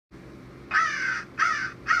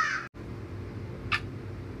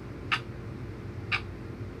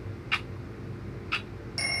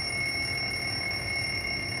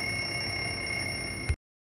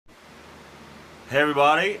Hey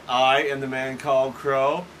everybody, I am the man called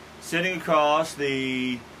Crow, sitting across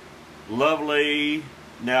the lovely,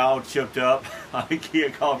 now chipped up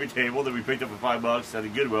IKEA coffee table that we picked up for $5 at the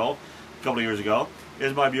Goodwill a couple of years ago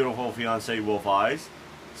is my beautiful fiance Wolf Eyes.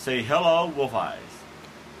 Say hello, Wolf Eyes.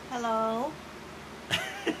 Hello. I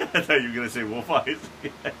thought you were going to say Wolf Eyes.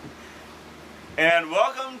 And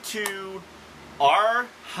welcome to our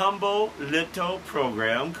humble little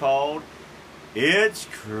program called It's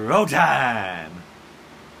Crow Time.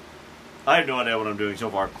 I have no idea what I'm doing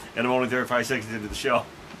so far, and I'm only 35 seconds into the show,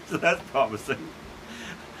 so that's promising.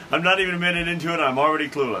 I'm not even a minute into it, and I'm already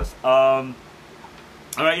clueless. All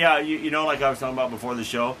right, yeah, you know, like I was talking about before the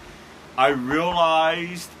show, I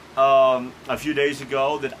realized a few days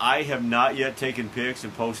ago that I have not yet taken pics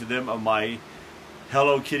and posted them of my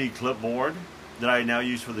Hello Kitty clipboard that I now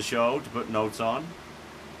use for the show to put notes on.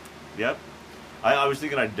 Yep. I was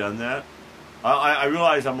thinking I'd done that. I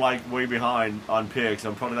realize I'm like way behind on pics.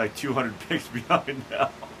 I'm probably like 200 pics behind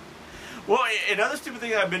now. Well, another stupid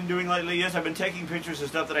thing I've been doing lately is I've been taking pictures of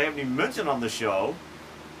stuff that I haven't even mentioned on the show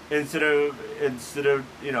instead of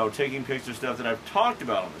you know, taking pictures of stuff that I've talked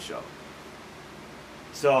about on the show.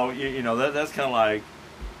 So you know that's kind of like,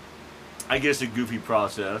 I guess, a goofy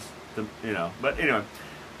process, you know. But anyway,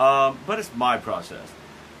 but it's my process,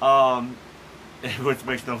 which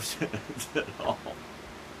makes no sense at all.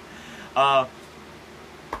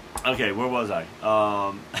 Okay, where was I?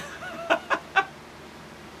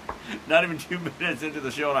 Not even 2 minutes into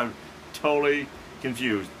the show and I'm totally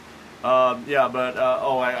confused. Yeah, but,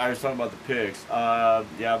 I was talking about the pics.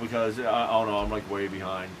 Yeah, because, oh no, I'm like way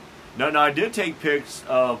behind. No, I did take pics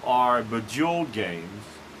of our Bejeweled games.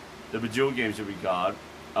 The Bejeweled games that we got.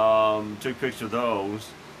 Took pics of those.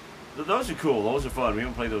 Those are cool. Those are fun. We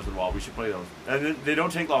haven't played those in a while. We should play those. And they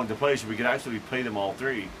don't take long to play, so we could actually play them all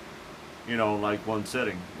three. You know, like one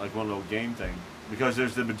sitting, like one little game thing. Because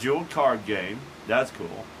there's the Bejeweled card game. That's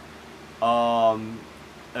cool. And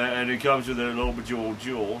it comes with their little Bejeweled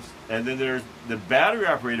jewels. And then there's the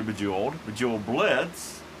battery-operated Bejeweled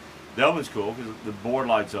Blitz. That one's cool because the board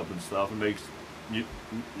lights up and stuff and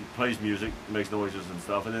plays music, makes noises and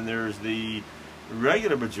stuff. And then there's the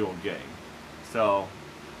regular Bejeweled game. So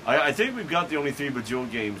I think we've got the only 3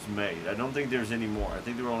 Bejeweled games made. I don't think there's any more. I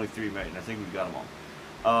think there were only 3 made, and I think we've got them all.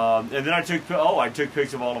 And then I took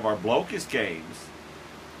pics of all of our Blocus games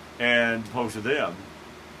and posted them,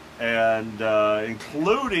 and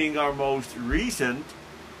including our most recent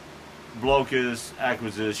Blocus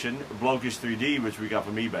acquisition, Blocus 3D, which we got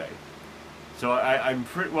from eBay. So I'm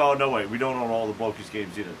pretty well. No wait, we don't own all the Blocus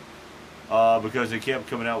games either, because they kept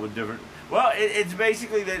coming out with different. Well, it's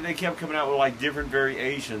basically they kept coming out with like different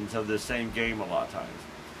variations of the same game a lot of times.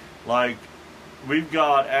 Like we've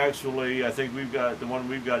got actually, I think we've got the one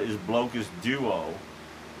we've got is Blocus Duo,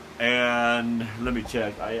 and let me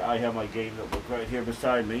check. I have my game notebook right here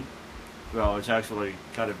beside me. Well, it's actually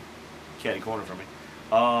kind of catty corner from me.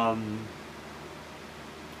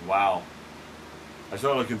 Wow. I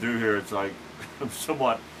started looking through here. It's like I'm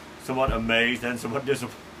somewhat amazed and somewhat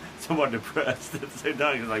depressed at the same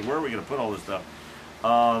time. It's like, where are we going to put all this stuff?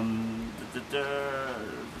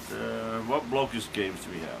 What Blocus games do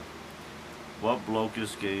we have? What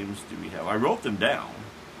Blocus games do we have? I wrote them down.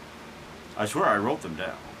 I swear I wrote them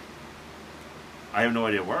down. I have no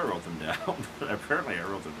idea where I wrote them down, but apparently I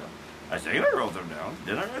wrote them down. I think I wrote them down.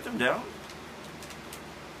 Did I write them down?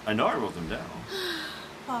 I know I wrote them down.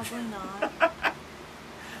 Probably not.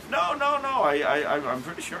 No. I'm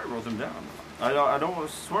pretty sure I wrote them down. I don't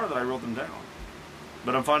swear that I wrote them down.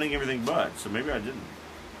 But I'm finding everything but, so maybe I didn't.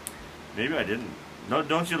 Maybe I didn't. No,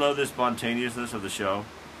 don't you love the spontaneousness of the show?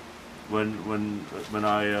 When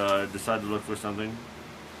I decide to look for something,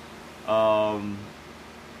 and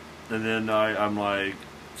then I'm like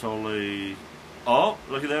totally, oh,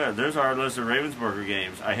 look at that, there's our list of Ravensburger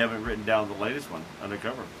games. I haven't written down the latest one,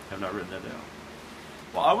 Undercover. Have not written that down.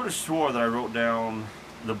 Well, I would have swore that I wrote down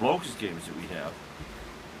the Blocus games that we have,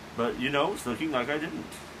 but you know, it's looking like I didn't.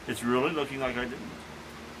 It's really looking like I didn't.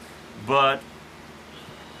 But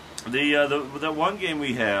the one game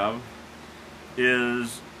we have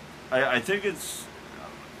is, I think it's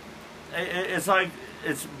like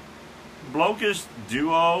it's Blocus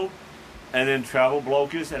Duo and then Travel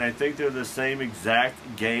Blocus, and I think they're the same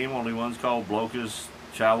exact game, only one's called Blocus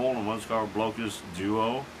Travel and one's called Blocus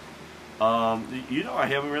Duo. You know, I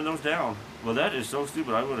haven't written those down. Well, that is so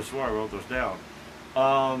stupid. I would have swore I wrote those down.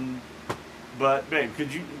 But babe,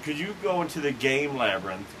 could you go into the game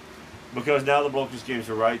labyrinth, because now the Blocus games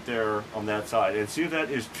are right there on that side, and see if that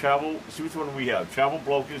is Travel. See which one we have, Travel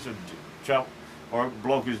Blocus or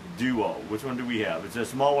Blocus Duo. Which one do we have? It's a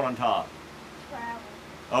small one on top. Travel.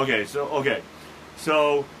 Okay, so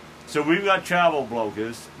So we've got Travel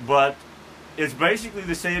Blocus, but it's basically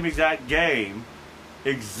the same exact game,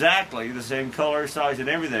 exactly the same color, size, and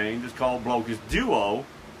everything. It's called Blocus Duo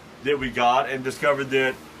that we got and discovered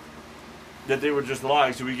that they were just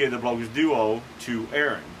alike. So we gave the Blocus Duo to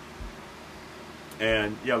Aaron,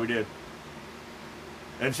 and yeah, we did.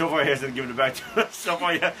 And so far he hasn't given it back to us. So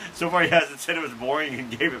far he hasn't said it was boring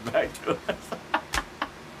and gave it back to us.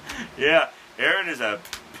 Yeah, Aaron is a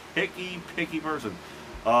picky person.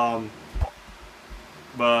 I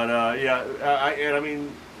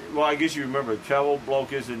mean, well, I guess you remember Travel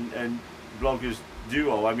Blocus and Blocus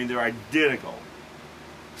Duo. I mean, they're identical,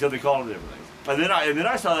 except they call them different things. And then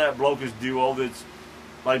I saw that Blocus Duo that's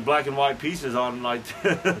like black and white pieces on like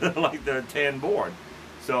like their tan board.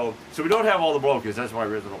 So we don't have all the Blocus. That's my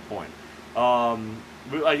original point.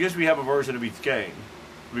 I guess we have a version of each game.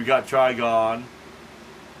 We've got Trigon.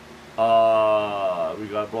 We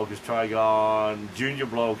got Blocus Trigon, Junior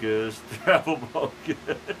Blocus, Travel Blocus.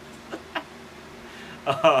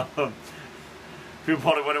 People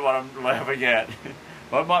probably wonder what I'm laughing at.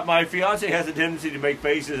 But my fiance has a tendency to make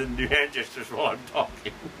faces and do hand gestures while I'm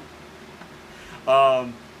talking.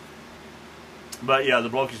 But yeah, the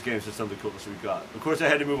Blocus games is some of the coolest we got. Of course, I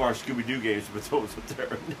had to move our Scooby-Doo games, but those up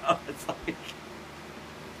there. Now it's like,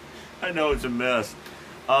 I know it's a mess.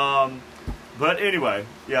 But anyway,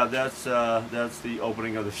 yeah, that's the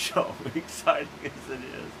opening of the show. Exciting as it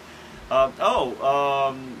is.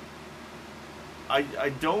 I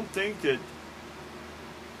don't think that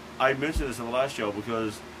I mentioned this in the last show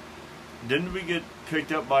because didn't we get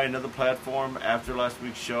picked up by another platform after last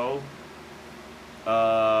week's show?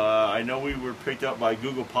 I know we were picked up by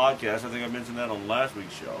Google Podcasts. I think I mentioned that on last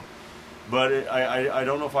week's show. But I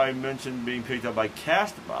don't know if I mentioned being picked up by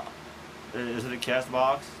Castbox. Isn't it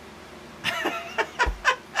Castbox?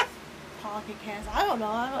 Pocket Cast. I don't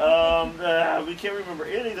know. We can't remember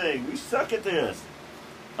anything. We suck at this.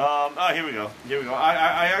 Here we go.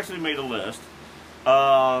 I actually made a list.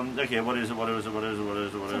 Okay, what is it?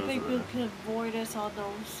 So people can avoid us on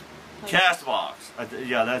those places. Castbox.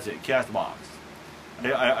 Yeah, that's it. Castbox.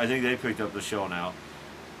 I think they picked up the show now.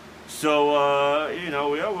 So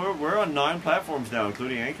we're on 9 platforms now,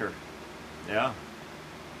 including Anchor. Yeah.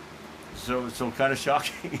 So kind of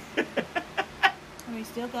shocking. And we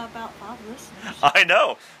still got about 5 listeners. I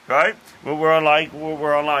know, right? We're on 9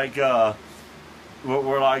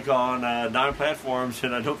 platforms,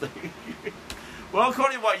 and I don't think. Well,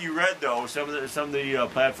 according to what you read, though, some of the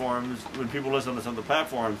platforms, when people listen to some of the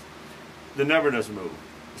platforms, the number doesn't move.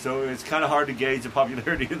 So it's kind of hard to gauge the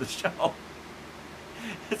popularity of the show.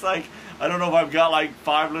 It's like, I don't know if I've got like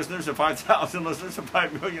 5 listeners or 5,000 listeners or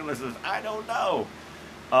 5 million listeners. I don't know.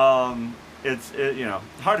 It's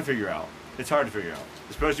hard to figure out. It's hard to figure out,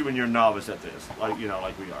 especially when you're a novice at this, like we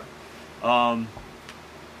are.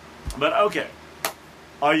 But okay,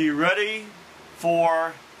 are you ready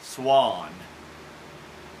for SWAN?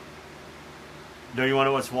 Do you want to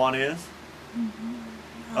know what SWAN is?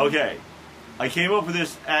 Mm-hmm. Okay, I came up with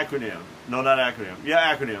this acronym. No, not acronym.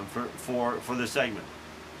 Yeah, acronym for this segment.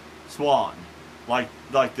 SWAN, like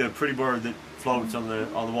the pretty bird that floats on the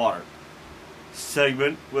water.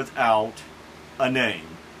 Segment without a name.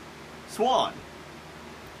 SWAN.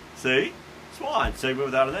 See? SWAN. Segment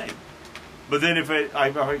without a name. But then if I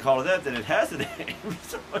call it that, then it has a name.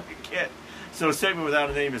 So I can't. So segment without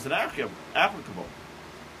a name isn't applicable.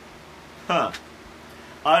 Huh.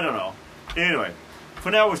 I don't know. Anyway,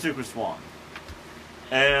 for now we'll stick with SWAN.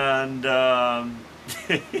 And I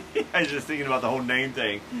was just thinking about the whole name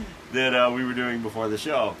thing that we were doing before the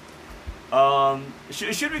show.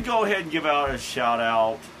 Should we go ahead and give out a shout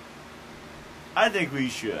out? I think we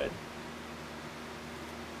should.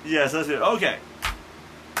 Yes, let's do it. Okay.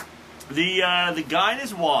 The guy and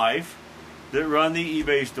his wife that run the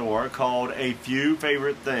eBay store called A Few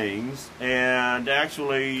Favorite Things, and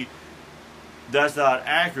actually that's not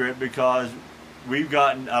accurate because we've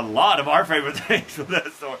gotten a lot of our favorite things from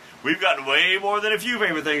that store. We've gotten way more than a few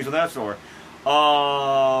favorite things from that store.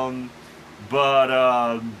 I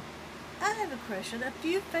have a question. A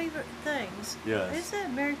Few Favorite Things. Yes. Is that a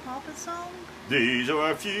Mary Poppins song? These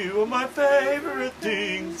are a few of my favorite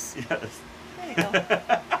things. Yes. There you go.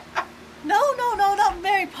 No, not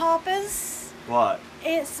Mary Poppins. What?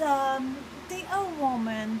 It's the old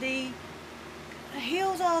woman. The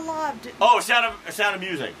Hills Are Alive. Oh, Sound of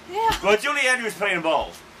Music. Yeah. Well, Julie Andrews playing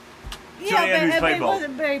both. Yeah, but it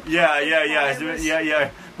wasn't Mary Poppins.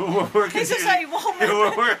 Yeah. We're It's the same woman.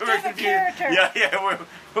 We're Different confused. character. Yeah.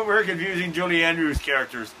 We're confusing Julie Andrews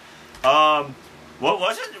characters. What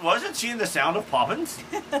wasn't she in The Sound of Poppins?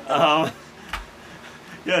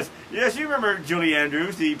 Yes, yes, you remember Julie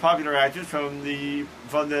Andrews, the popular actress from the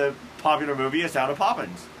popular movie A Sound of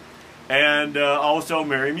Poppins, and also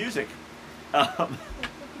Merry Music.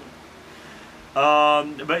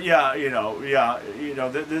 Um, but yeah,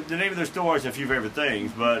 the name of the store is A Few Favorite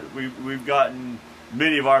Things, but we've gotten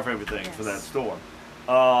many of our favorite things from that store,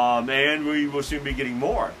 and we will soon be getting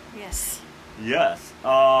more. Yes. Yes.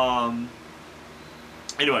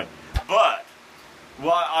 Anyway, but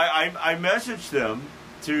well, I messaged them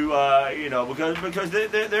to because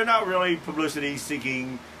they're not really publicity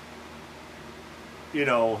seeking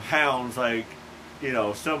hounds like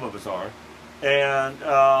some of us are, and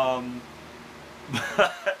a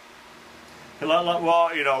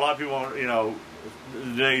lot of people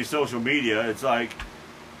today's social media, it's like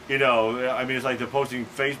it's like they're posting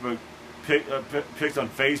Facebook pics on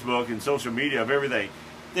Facebook and social media of everything.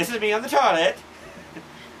 This is me on the toilet.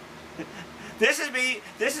 This is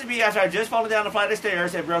me after I've just fallen down a flight of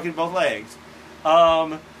stairs and broken both legs.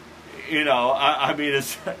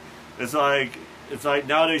 It's like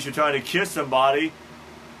nowadays you're trying to kiss somebody,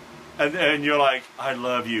 and you're like, I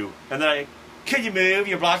love you, and then like, can you move?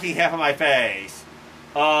 You're blocking half of my face.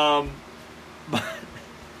 But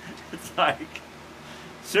it's like,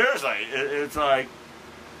 seriously, it's like,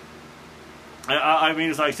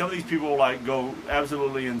 it's like some of these people like go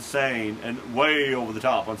absolutely insane and way over the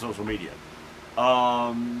top on social media.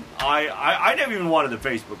 I never even wanted the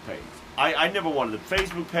Facebook page. I never wanted the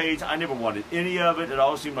Facebook page. I never wanted any of it. It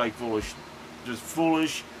all seemed like foolish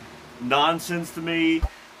nonsense to me.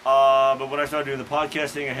 But when I started doing the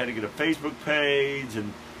podcasting, I had to get a Facebook page,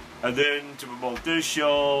 and then to promote this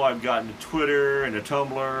show, I've gotten a Twitter and a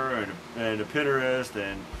Tumblr and a Pinterest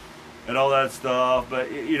and all that stuff. But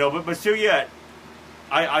but still yet,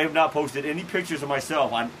 I have not posted any pictures of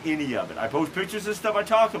myself on any of it. I post pictures of stuff I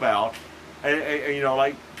talk about, and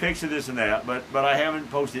like pics of this and that. But I haven't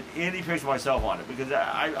posted any pictures of myself on it because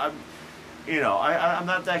I'm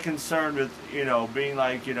not that concerned with being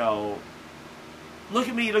like look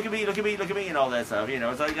at me, look at me, look at me, look at me, and all that stuff.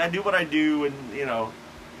 It's like I do what I do, and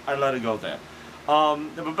I let it go with that.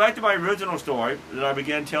 But back to my original story that I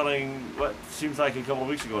began telling what seems like a couple of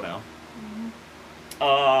weeks ago now.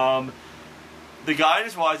 Mm-hmm. The guy and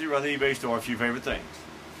his wife that run the eBay store, A Few Favorite Things.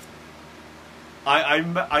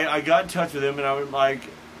 I got in touch with him, and I was like,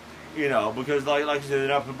 because like I said, they're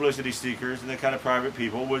not publicity seekers, and they're kind of private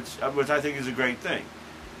people, which I think is a great thing.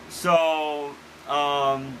 So,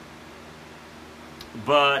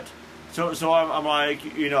 so I'm like,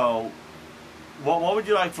 what would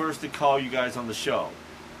you like for us to call you guys on the show?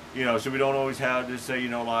 So we don't always have to say,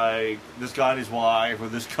 like this guy and his wife or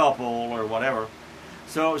this couple or whatever.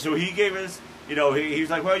 So he gave us, he was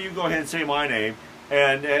like, well, you go ahead and say my name.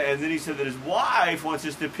 And then he said that his wife wants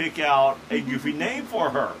us to pick out a goofy name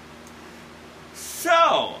for her.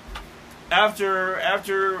 So,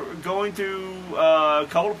 after going through a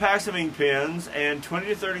couple of packs of ink pens and 20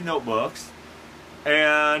 to 30 notebooks,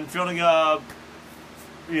 and filling up,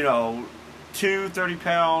 2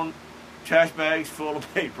 30-pound trash bags full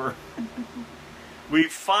of paper, we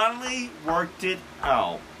finally worked it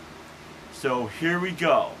out. So here we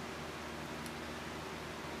go.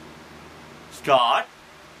 Scott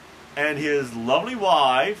and his lovely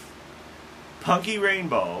wife, Punky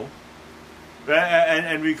Rainbow,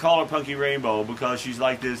 and we call her Punky Rainbow because she's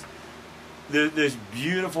like this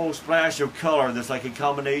beautiful splash of color that's like a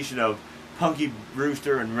combination of Punky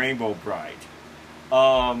Brewster and Rainbow Bright.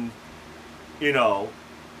 Or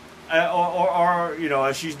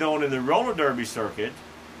as she's known in the roller derby circuit,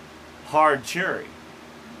 Hard Cherry.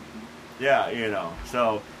 Yeah,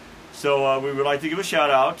 So we would like to give a shout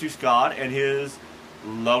out to Scott and his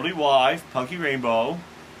lovely wife, Punky Rainbow,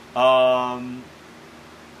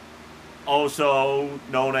 also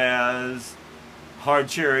known as Hard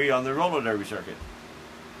Cherry on the roller derby circuit.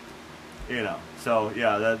 So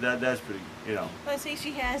yeah, that's pretty. But see,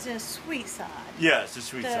 she has a sweet side. Yes, the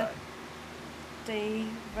sweet side. The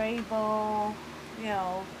rainbow,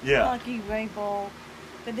 Punky Rainbow.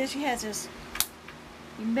 But then she has this.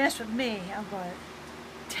 You mess with me, I'm going to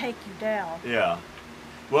take you down. Yeah.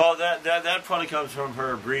 Well, that probably comes from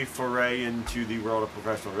her brief foray into the world of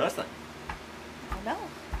professional wrestling. I know.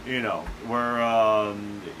 Where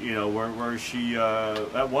she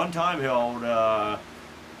at one time held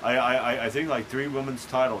I think like 3 women's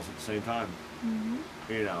titles at the same time. Mm-hmm.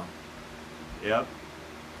 Yep.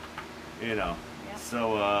 Yep.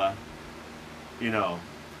 So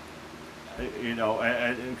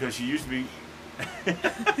and because she used to be.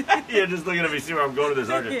 You're just looking at me, see where I'm going to this,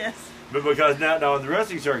 aren't you? Yes. But because now in the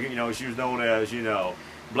wrestling circuit, she was known as,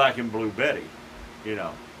 Black and Blue Betty,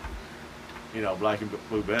 You know, Black and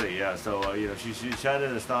Blue Betty. Yeah. So you know, she's had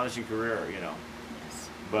an astonishing career. You know. Yes.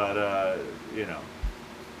 But you know.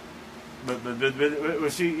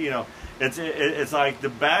 But she, you know, it's like the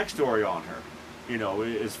backstory on her, you know,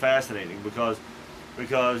 is fascinating because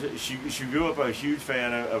she grew up a huge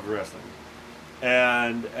fan of wrestling,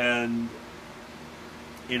 and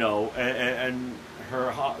you know, and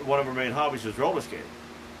her one of her main hobbies is roller skating.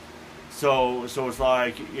 So it's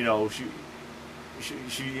like, you know,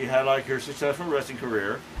 she had like her successful wrestling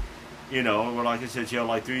career, you know, and like I said, she had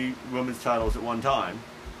like 3 women's titles at one time.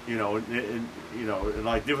 You know, in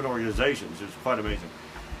like different organizations. It's quite amazing.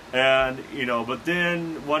 And, you know, but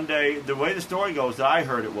then one day, the way the story goes that I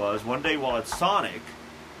heard it was, one day while at Sonic,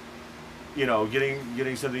 you know, getting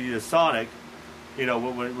something to eat at Sonic, you know,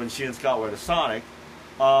 when she and Scott were at a Sonic,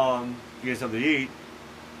 getting something to eat,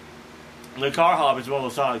 the car hop is one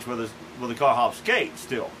of those Sonics where the car hop skates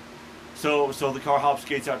still. So the car hop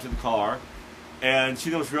skates out to the car, and see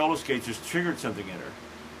those roller skates just triggered something in her.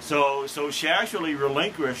 So she actually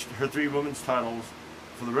relinquished her 3 women's titles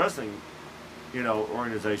for the wrestling, you know,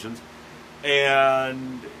 organizations,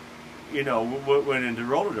 and, you know, went into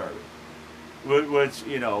roller derby, which,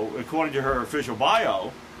 you know, according to her official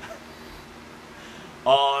bio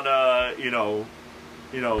on you know,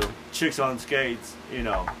 chicksonskates, you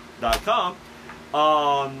know, .com,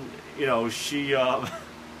 you know, she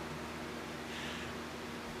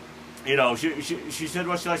you know, she said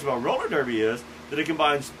what she likes about roller derby is that it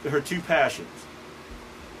combines her 2 passions,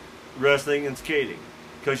 wrestling and skating.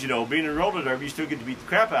 Because, you know, being in roller derby, you still get to beat the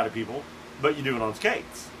crap out of people, but you do it on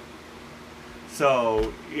skates.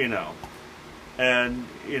 So, you know, and,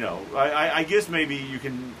 you know, I guess maybe you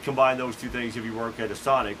can combine those 2 things if you work at a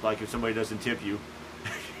Sonic, like if somebody doesn't tip you,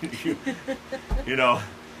 you know,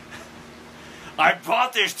 I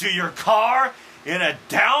brought this to your car in a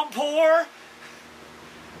downpour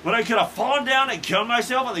when I could have fallen down and killed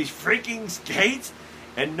myself on these freaking skates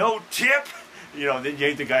and no tip, you know, then you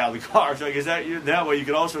ain't the guy out of the car. So I guess that way you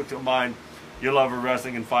can also combine your love of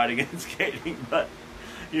wrestling and fighting and skating. But,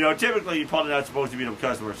 you know, typically you're probably not supposed to beat up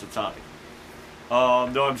customers at Sonic.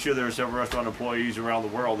 Though I'm sure there are several restaurant employees around the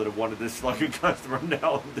world that have wanted this slugging customer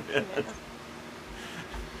now and then. Yes.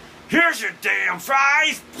 Here's your damn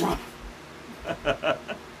fries! Yep.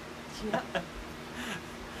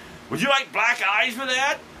 Would you like black eyes for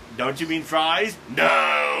that? Don't you mean fries?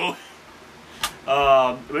 No.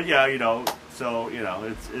 But yeah, you know, so you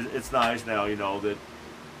know, it's nice now, you know, that,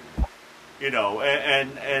 you know,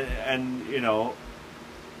 and you know,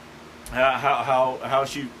 how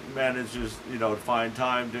she manages, you know, to find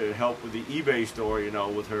time to help with the eBay store, you know,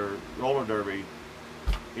 with her roller derby,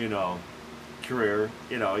 you know, career.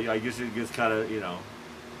 You know, I guess it gets kind of, you know,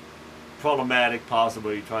 problematic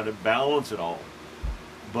possibly trying to balance it all.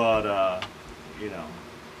 But, you know,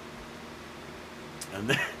 and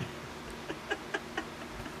then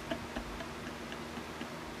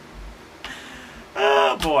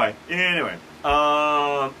oh boy. Anyway,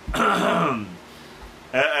 and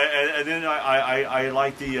then I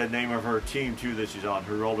like the name of her team too that she's on,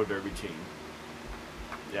 her roller derby team.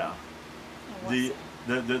 Yeah, the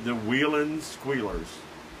Wheeling Squealers.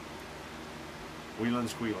 Wheeling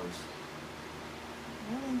Squealers.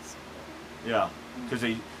 Yeah, because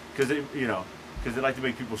they you know, because they like to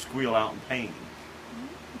make people squeal out in pain.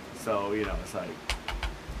 So, you know, it's like,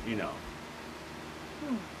 you know.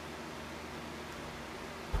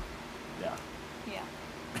 Yeah. Yeah.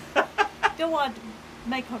 Don't want to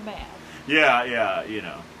make her mad. Yeah, you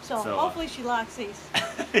know. So hopefully she likes these.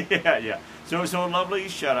 Yeah. So a lovely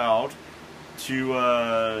shout out to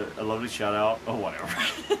oh whatever.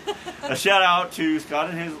 A shout out to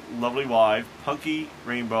Scott and his lovely wife, Punky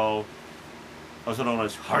Rainbow, also known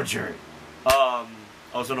as Hardjerry,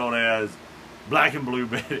 also known as Black and Blue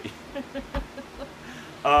Betty.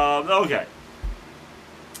 Okay,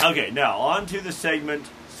 now on to the segment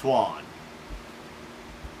Swan.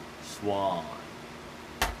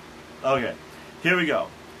 Okay, here we go.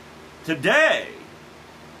 Today,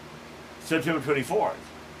 September 24th,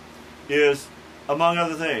 is, among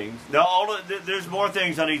other things, now there's more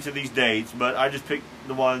things on each of these dates, but I just picked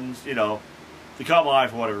the ones, you know, to caught my eye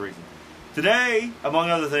for whatever reason. Today,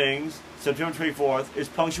 among other things, September 24th is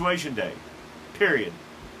Punctuation Day. Period.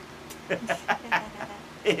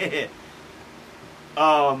 Okay.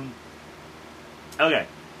 Now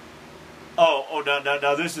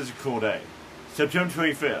this is a cool day. September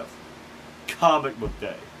 25th, Comic Book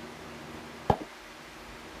Day.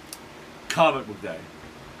 Comic Book Day.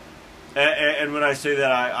 And when I say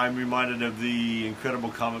that, I'm reminded of the incredible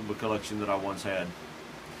comic book collection that I once had.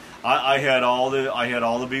 I had all the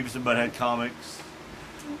Beavis and Butthead comics.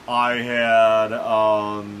 I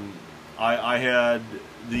I had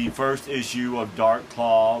the first issue of Dark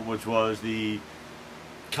Claw, which was the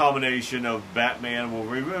combination of Batman and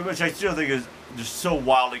Wolverine, which I still think is just so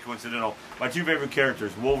wildly coincidental. My two favorite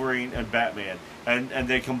characters, Wolverine and Batman, and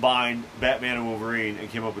they combined Batman and Wolverine and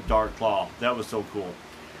came up with Dark Claw. That was so cool.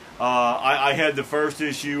 I had the first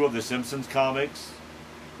issue of the Simpsons comics,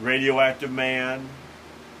 Radioactive Man,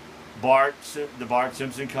 the Bart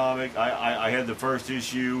Simpson comic. I had the first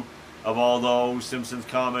issue of all those Simpsons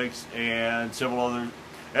comics and several other.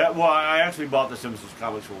 Well, I actually bought the Simpsons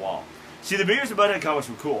comics for a while. See, the Beavis and Butthead comics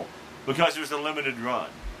were cool because it was a limited run,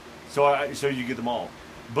 so you get them all.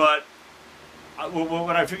 But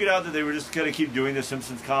when I figured out that they were just going to keep doing the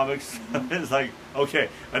Simpsons comics, it's like, okay,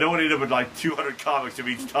 I don't want to end up with like 200 comics of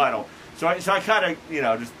each title. So I kind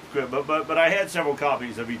of, just quit. But I had several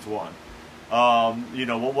copies of each one.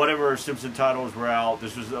 Whatever Simpson titles were out,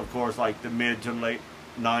 this was, of course, like the mid to late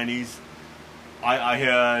 90s. I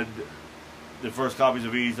had the first copies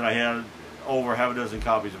of each, and I had over half a dozen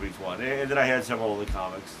copies of each one. And then I had several other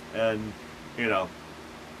comics. And, and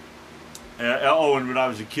when I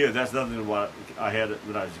was a kid, that's nothing to what I had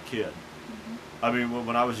when I was a kid. Mm-hmm. I mean,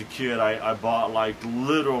 when I was a kid, I bought, like,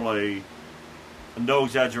 literally, no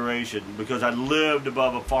exaggeration, because I lived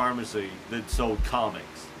above a pharmacy that sold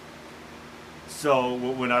comics. So,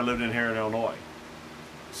 when I lived in Heron, Illinois.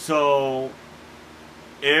 So,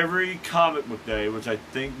 every comic book day, which I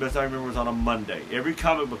think, best I remember, was on a Monday, every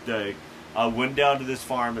comic book day, I went down to this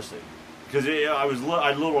pharmacy. Because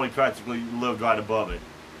I literally practically lived right above it.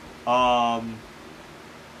 Not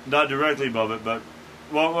directly above it, but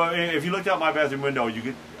if you looked out my bathroom window, you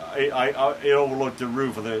could. It overlooked the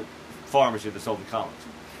roof of the pharmacy that sold the comics.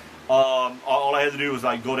 All I had to do was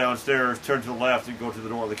like go downstairs, turn to the left, and go to the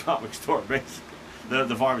door of the comic store, basically,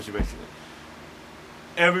 the pharmacy, basically.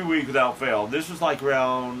 Every week without fail. This was like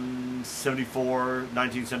around 1974,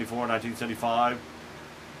 1975.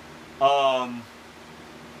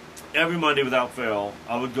 Every Monday without fail,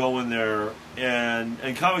 I would go in there, and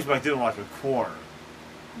comics back then were like a quarter.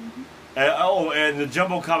 Mm-hmm. And the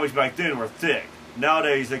jumbo comics back then were thick.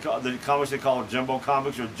 Nowadays, the comics they call jumbo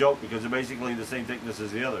comics are a joke because they're basically the same thickness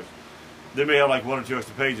as the others. They may have like 1 or 2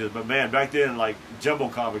 extra pages, but man, back then, like jumbo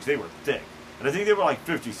comics, they were thick. And I think they were like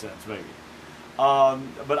 50 cents maybe.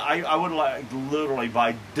 But I would like literally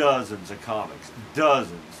buy dozens of comics.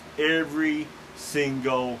 Dozens. Every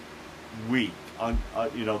single week.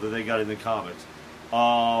 That they got in the comics,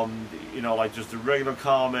 like just the regular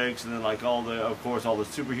comics, and then like all the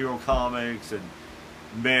superhero comics, and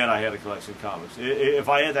man, I had a collection of comics. If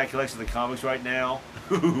I had that collection of the comics right now,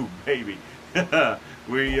 ooh, baby, we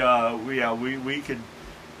could.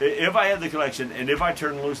 If I had the collection, and if I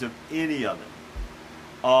turned loose of any of them,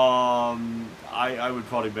 I would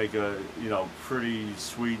probably make a pretty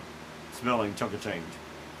sweet smelling chunk of change.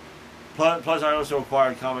 Plus, I also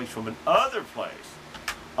acquired comics from another place.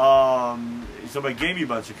 Somebody gave me a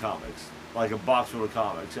bunch of comics, like a box full of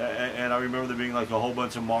comics. And I remember there being like a whole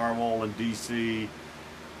bunch of Marvel and DC.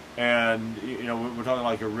 And, we're talking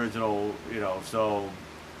like original, so.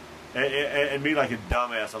 And me like a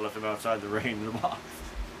dumbass, I left them outside the rain in the box.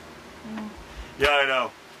 Mm. Yeah, I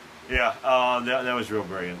know. Yeah, that was real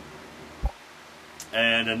brilliant.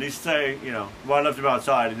 And needless to say, I left them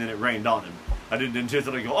outside and then it rained on them. I didn't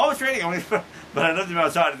intentionally go, oh, it's raining, but I left them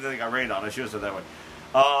outside and then it got rained on. I should have said that way.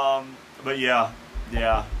 But yeah,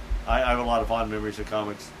 I have a lot of fond memories of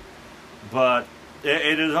comics. But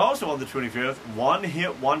it is also on the 25th, One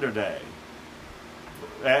Hit Wonder Day.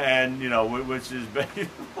 And, which is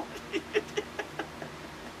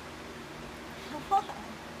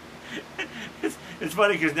it's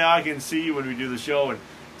funny because now I can see you when we do the show, and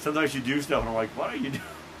sometimes you do stuff, and I'm like, what are you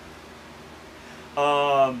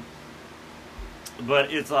doing?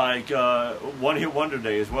 But it's like One Hit Wonder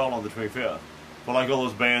Day as well on the 25th. But like all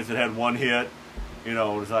those bands that had one hit,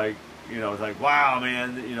 it's like, wow,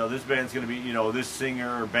 man, this band's going to be, this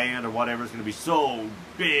singer or band or whatever is going to be so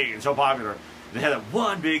big and so popular. They had that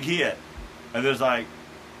one big hit. And there's like,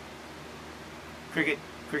 cricket,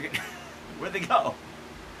 where'd they go?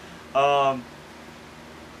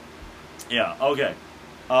 Yeah, okay.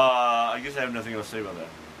 I guess I have nothing else to say about that.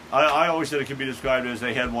 I always said it could be described as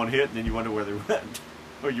they had one hit and then you wonder where they went.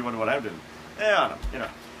 Or you wonder what happened. Yeah, I don't know,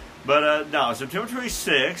 But no, September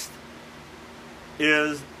 26th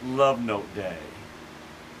is Love Note Day.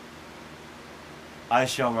 I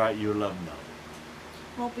shall write you a love note.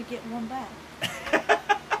 Won't be getting one back.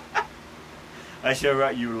 I shall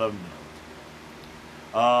write you a love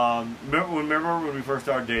note. Remember when we first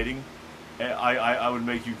started dating? I would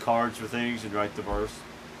make you cards for things and write the verse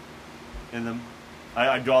in them.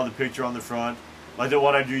 I draw the picture on the front, like the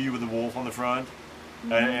one I drew you with the wolf on the front.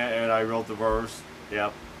 and I wrote the verse.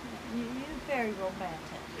 Yep. You're very romantic.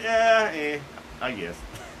 Yeah, I guess.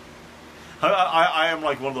 I am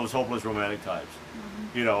like one of those hopeless romantic types.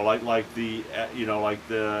 You know, like the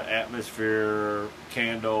atmosphere,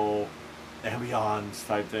 candle, ambiance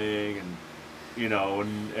type thing, and you know,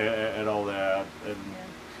 and all that. And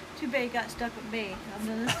too bad you got stuck with me.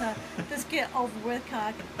 I'm this get over with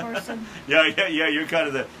kind of person. Yeah. You're kind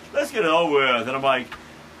of the let's get it over with, and I'm like,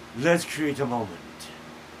 let's create a moment.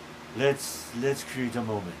 Let's create a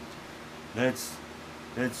moment. Let's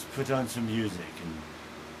put on some music and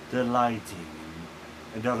the lighting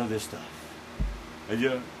and all of this stuff. And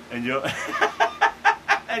you're and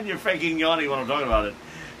you're faking yawning when I'm talking about it.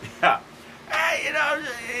 Yeah. You know,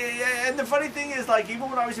 and the funny thing is, like, even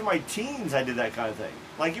when I was in my teens, I did that kind of thing.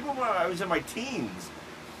 Like, even when I was in my teens,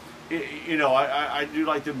 you know, I do,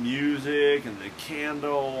 like, the music and the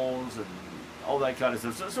candles and all that kind of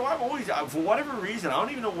stuff. So I've always, for whatever reason, I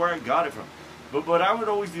don't even know where I got it from. But I would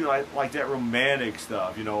always do, like that romantic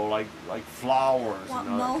stuff, you know, like flowers. What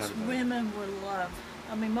and all most that kind of women would love.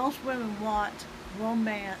 I mean, most women want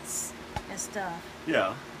romance and stuff.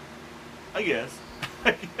 Yeah. I guess.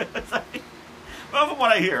 Well, from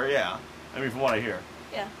what I hear, yeah. I mean, from what I hear.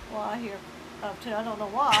 Yeah, well, I hear too. I don't know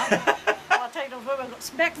why. I'll take those women and go,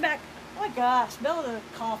 smack. Oh my God, smell the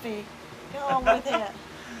coffee. Get on with it.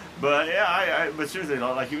 But yeah, but seriously,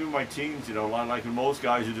 like even my teens, you know, like most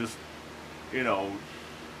guys are just, you know,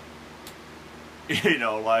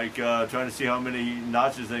 like trying to see how many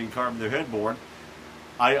notches they can carve in their headboard.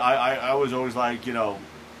 I was always like, you know,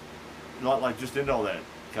 not like just into all that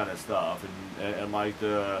kind of stuff and like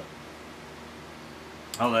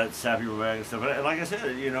all that sappy romantic stuff. And like I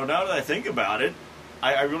said, you know, now that I think about it,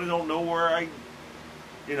 I really don't know where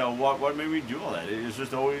you know, what made me do all that. It's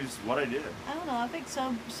just always what I did. I don't know. I think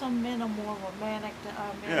some men are more romantic than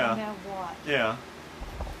men. Yeah. No matter what. Yeah.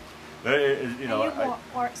 You know, and you're more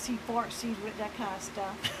artsy with that kind of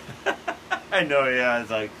stuff. I know. Yeah,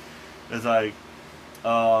 it's like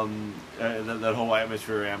that whole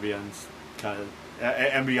atmosphere, ambience kind of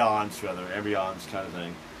ambiance kind of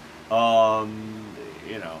thing.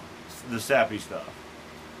 You know, the sappy stuff.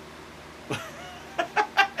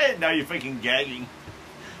 And now you're faking gagging.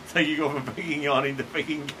 It's like you go from faking yawning to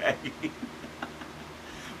faking gagging.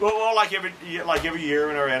 well, like every year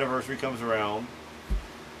when our anniversary comes around,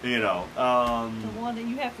 you know. The one that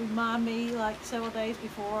you have to remind me like several days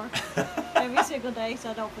before, every single day, so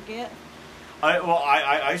I don't forget.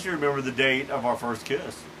 I should remember the date of our first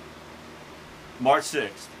kiss. March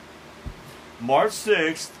 6th. March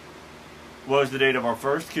 6th was the date of our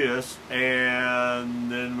first kiss,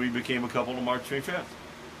 and then we became a couple on March 25th.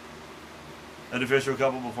 An official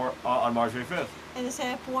couple on March 25th. And at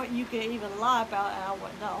that point, you could even lie about it, and I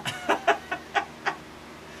wouldn't know.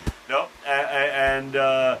 Nope. And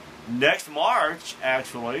next March,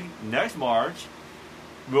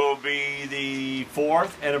 will be the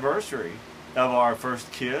 4th anniversary of our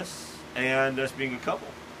first kiss and us being a couple.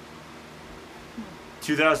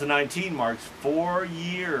 2019 marks 4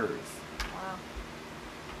 years. Wow.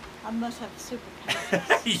 I must have super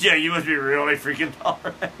patience. Yeah, you must be really freaking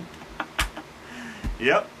tolerant.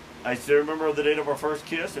 Yep. I still remember the date of our first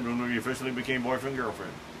kiss and when we officially became boyfriend and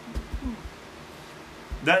girlfriend.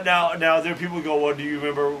 Now there are people who go, well, do you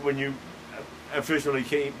remember when you officially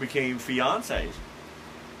became fiancés?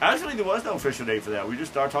 Actually, there was no official date for that. We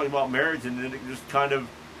just started talking about marriage, and then it just kind of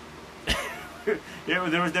there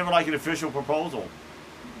was never like an official proposal.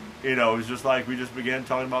 You know, it was just like we just began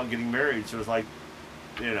talking about getting married. So it was like,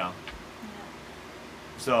 you know. Yeah.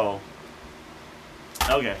 So,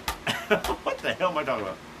 okay. What the hell am I talking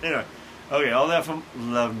about? Anyway, okay, all that from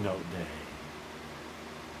Love Note Day.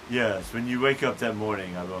 Yes, when you wake up that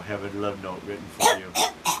morning, I will have a love note written for you.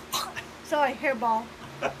 Sorry, hairball.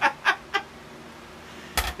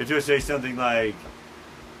 It just say something like.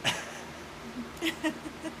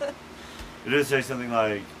 It just say something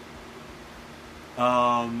like.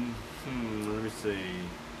 Let me see.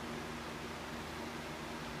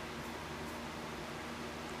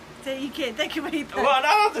 So you can't think of anything. Well, not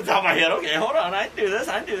off the top of my head. Okay, hold on. I do this.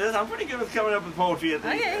 I'm pretty good with coming up with poetry at the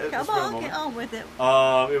Okay, at come the on, moment. get on with it.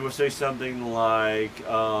 It would say something like,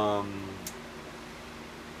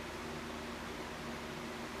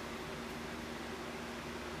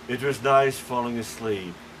 it was nice falling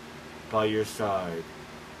asleep by your side.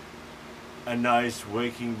 A nice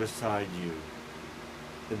waking beside you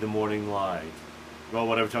in the morning light. Well,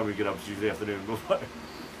 whatever time we get up, it's usually afternoon. But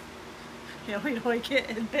Yeah, we don't get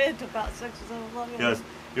in bed till about 6 or 7 o'clock. yes,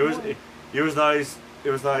 it was nice. It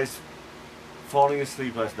was nice falling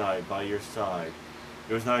asleep last night by your side.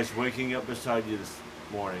 It was nice waking up beside you this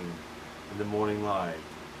morning in the morning light.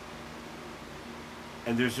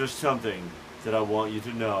 And there's just something that I want you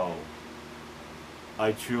to know.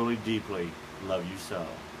 I truly, deeply love you so.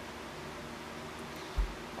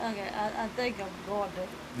 Okay, I think I'm going to...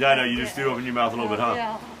 Yeah, I know, you just threw open your mouth a little bit, huh?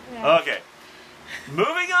 Yeah. Okay.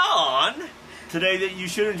 Moving on, today that you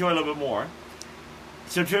should enjoy a little bit more.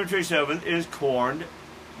 September 27th is Corned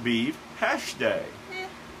Beef Hash Day. Yeah.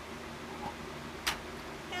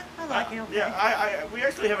 Yeah, I like it. Yeah, we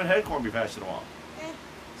actually haven't had corned beef hash in a while. Yeah.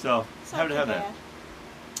 So, haven't had that.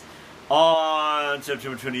 On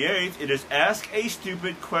September 28th, it is Ask a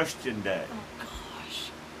Stupid Question Day. Oh,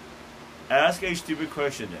 gosh. Ask a Stupid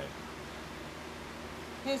Question Day.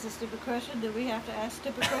 Here's a stupid question. Do we have to ask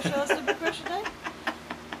stupid question on Stupid Question Day?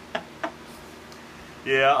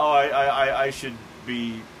 Yeah, I should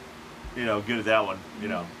be, good at that one,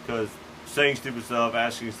 because saying stupid stuff,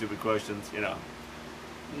 asking stupid questions,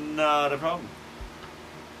 not a problem.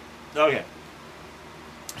 Okay.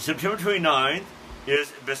 September 29th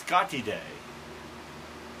is Biscotti Day.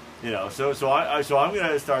 So I'm going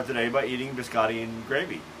to start today by eating biscotti and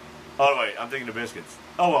gravy. Oh, wait, I'm thinking of biscuits.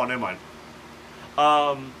 Oh, well, never mind.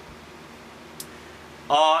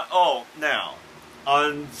 Now,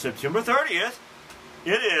 on September 30th,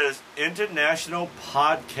 it is International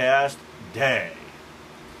Podcast Day.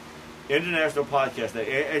 International Podcast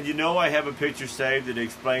Day. And I have a picture saved that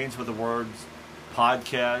explains what the words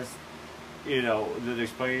podcast, that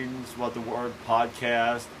explains what the word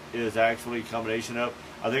podcast is actually a combination of.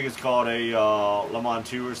 I think it's called a Le Mans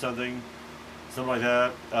 2 or something like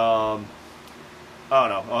that. I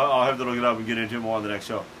don't know. I'll have to look it up and get into it more on the next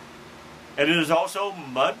show. And it is also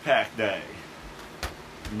Mud Pack Day.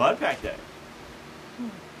 Mud Pack Day.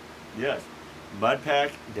 Yes. Mud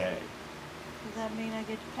Pack Day. Does that mean I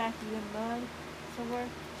get to pack you in mud somewhere?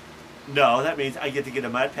 No, that means I get to get a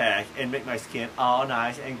mud pack and make my skin all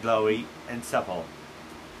nice and glowy and supple.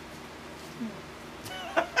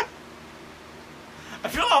 I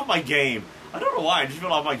feel off my game. I don't know why. I just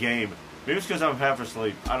feel off my game. Maybe it's because I'm half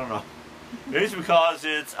asleep. I don't know. Maybe it's because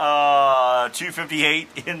it's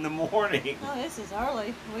 2:58 in the morning. Oh, this is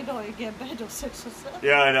early. We don't even get in bed till 6 or 7.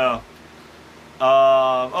 Yeah, I know.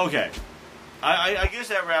 Okay. I guess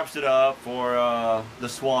that wraps it up for the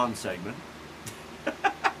Swan segment.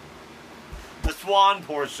 The Swan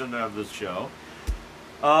portion of the show.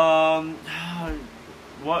 What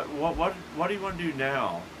do you want to do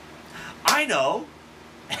now? I know.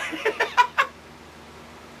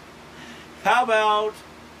 How about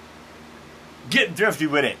getting thrifty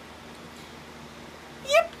with it?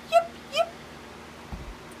 Yep.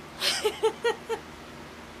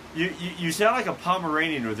 You sound like a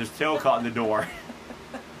Pomeranian with his tail caught in the door.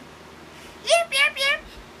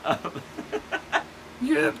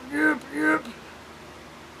 Yep. Yep.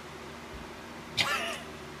 Is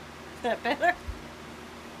that better?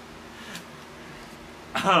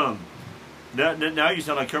 Now you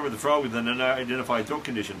sound like Kermit the Frog with an unidentified throat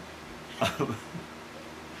condition.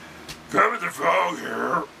 Kermit the Frog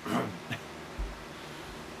here.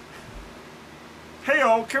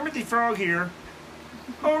 Hey-o, Kermit the Frog here.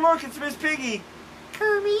 Oh, look, it's Miss Piggy.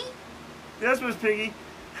 Kermit? That's Miss Piggy.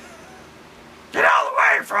 Get out of the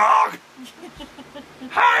way, Frog!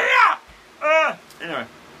 Hiya! Anyway,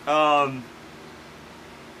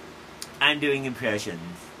 I'm doing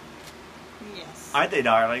impressions. Yes. Aren't they,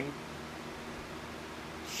 darling?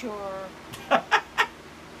 Sure.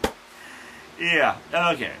 Yeah,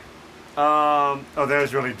 okay. That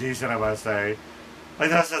was really decent, I must say. Like,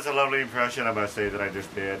 that's such a lovely impression, I must say, that I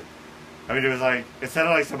just did. I mean, it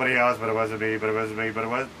sounded like somebody else, but it wasn't me, but it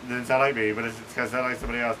didn't sound like me, but it sounded like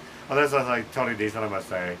somebody else. Oh, that sounds like totally decent, I must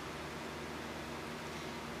say.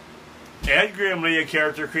 Ed Grimley, a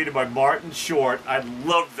character created by Martin Short. I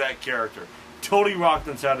loved that character. Totally rocked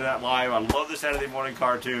on Saturday Night Live. I love the Saturday morning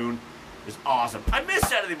cartoon. It's awesome. I miss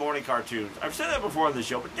Saturday morning cartoons. I've said that before on the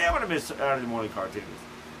show, but damn it, I miss Saturday morning cartoons.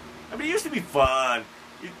 I mean, it used to be fun.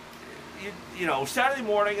 Saturday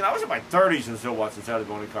morning, and I was in my 30s and still watching Saturday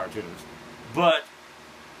morning cartoons. But,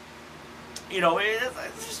 it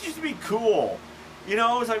just used to be cool. It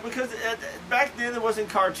was like, because back then there wasn't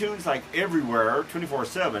cartoons like everywhere,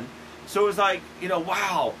 24/7. So it was like,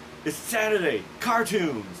 wow, it's Saturday,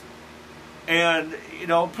 cartoons. And,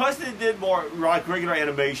 plus they did more like regular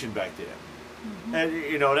animation back then. Mm-hmm.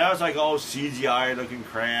 And, that was like all CGI looking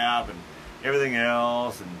crap and everything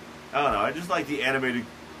else. And I don't know, I just like the animated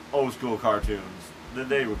old school cartoons.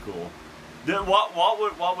 They were cool. Then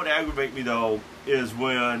what would aggravate me though is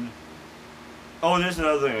when, there's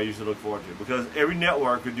another thing I used to look forward to, because every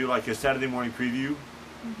network would do like a Saturday morning preview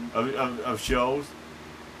of shows.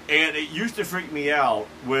 And it used to freak me out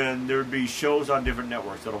when there would be shows on different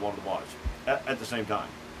networks that I wanted to watch. at the same time.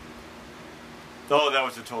 Oh, that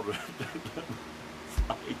was a total.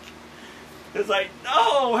 It's like,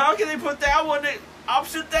 no, how can they put that one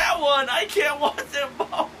opposite that one? I can't watch them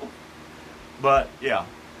both. But yeah,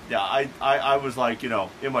 I was like, in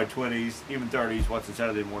my 20s, even 30s, watching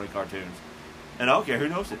Saturday morning cartoons. And I don't care who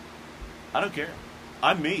knows it. I don't care.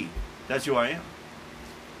 I'm me. That's who I am.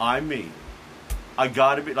 I'm me. I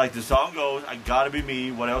gotta be, like the song goes, I gotta be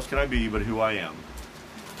me. What else can I be but who I am?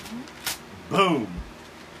 Mm-hmm. Boom.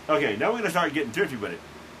 Okay, now we're going to start getting thrifty with it.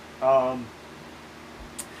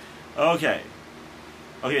 Okay.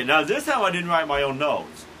 Okay, now this time I didn't write my own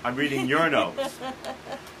notes. I'm reading your notes.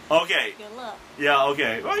 Okay. Good luck. Yeah,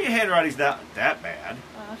 okay. Well, your handwriting's not that bad.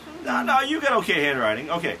 No, you got okay handwriting.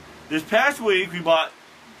 Okay. This past week we bought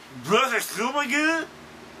Brother Supergood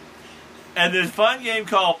and this fun game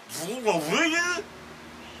called and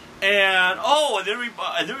then we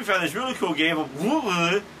found this really cool game of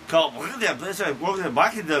called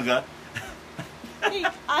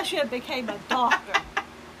I should have became a doctor.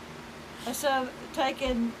 Instead of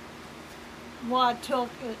taking what I took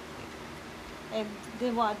and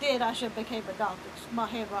then what I did, I should have became a doctor. My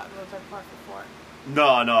handwriting would have been perfect for it.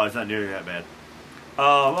 No, it's not nearly that bad.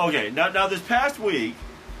 Okay, now this past week,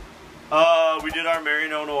 we did our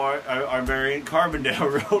Marion, Illinois, our Marion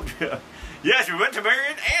Carbondale road trip. Yes, we went to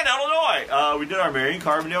Marion and Illinois. We did our Marion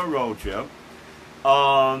Carbondale road trip.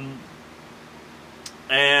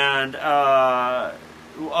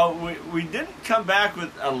 We didn't come back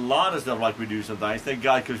with a lot of stuff like we do sometimes. Thank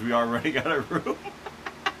God, because we are running out of room.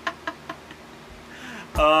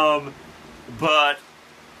 But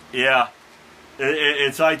yeah,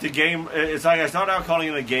 it's like the game. It's like I started out calling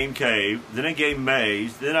it a game cave, then a game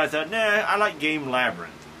maze. Then I thought, nah, I like game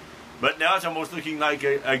labyrinth. But now it's almost looking like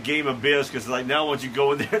a game abyss, because like now once you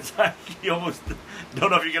go in there, it's like you almost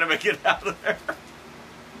don't know if you're gonna make it out of there.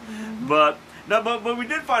 Mm-hmm. But we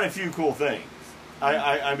did find a few cool things.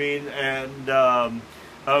 I mean,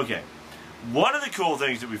 okay. One of the cool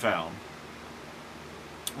things that we found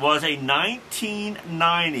was a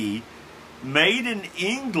 1990 made in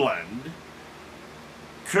England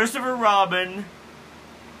Christopher Robin.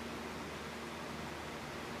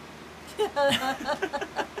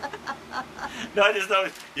 No, I just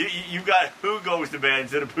noticed you got Who Goes to Bed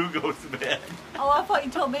instead of Pooh Goes to Bed. Oh, I thought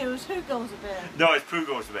you told me it was Who Goes to Bed. No, it's Pooh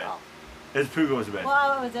Goes to Bed. Oh. It's Pooh Goes to Bed. Well,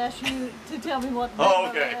 I was asking you to tell me what the name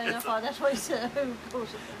of it, and I thought that's what he said, Who Goes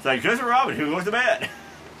to Bed. It's like Christopher Robin, Who Goes to Bed?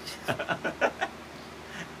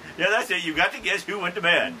 Yeah, that's it. You got to guess who went to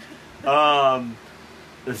bed.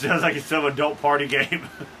 It sounds like it's some adult party game.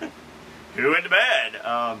 Who went to bed?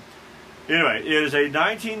 Anyway, it is a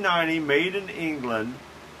 1990 made in England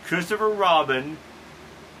Christopher Robin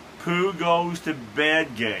Pooh Goes to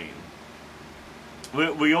Bed game.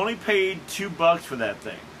 We only paid $2 for that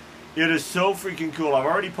thing. It is so freaking cool. I've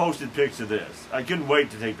already posted pics of this. I couldn't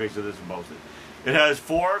wait to take pictures of this and post it. It has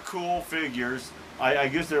 4 cool figures. I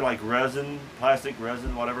guess they're like resin, plastic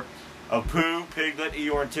resin, whatever. Of Pooh, Piglet,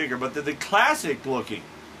 Eeyore, and Tigger. But they're the classic looking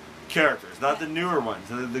characters, not the newer ones.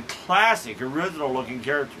 They're the classic, original looking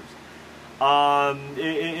characters.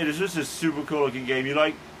 It is just a super cool looking game. You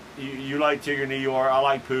like Tigger and Eeyore. I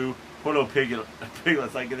like Pooh. Poor little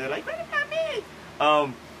Piglet's like, they're like, what about me?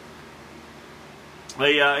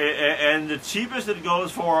 And the cheapest it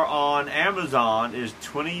goes for on Amazon is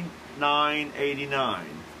 $29.89.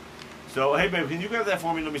 So, hey, babe, can you grab that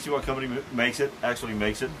for me? Let me see what company actually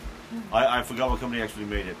makes it. I forgot what company actually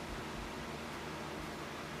made it.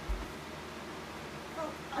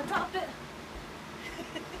 Oh, I dropped it.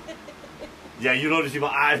 Yeah, you notice my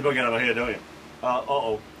eyes bugging out of my head, don't you?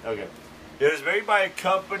 Okay. It was made by a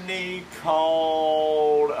company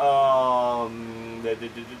called,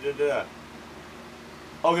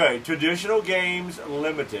 okay, Traditional Games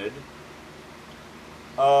Limited.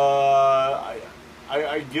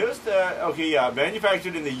 I guess that, okay, yeah,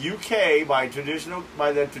 manufactured in the UK by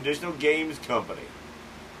the Traditional Games Company.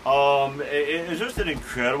 It's just an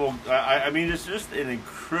incredible, I mean, it's just an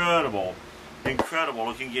incredible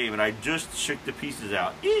looking game, and I just shook the pieces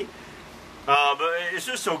out. But it's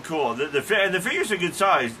just so cool. The figures are good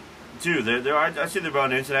size, too. I see they're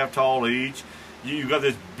about 1.5 inches tall each. You got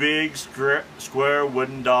this big square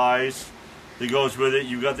wooden dice that goes with it.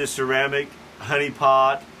 You got this ceramic honey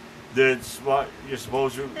pot that's what you're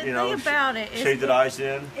supposed to, shake the dice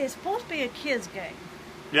in. It's supposed to be a kid's game.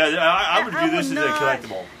 Yeah, I would do this as a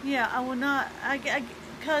collectible. Yeah, I would not.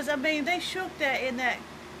 Because, I mean, they shook that in that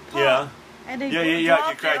pot. Yeah. And they you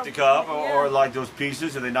crack the cup or like those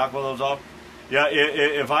pieces and they knock one of those off. Yeah,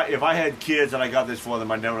 if I had kids and I got this for them,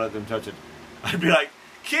 I'd never let them touch it. I'd be like,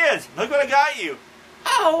 kids, look what I got you.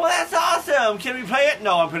 Oh, oh, that's awesome. Can we play it?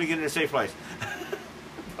 No, I'm putting it in a safe place.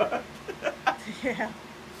 Yeah.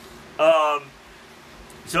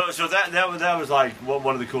 So that was like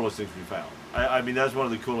one of the coolest things we found. I mean, that's one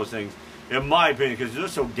of the coolest things, in my opinion, because it's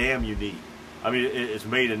just so damn unique. I mean, it's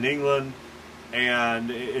made in England,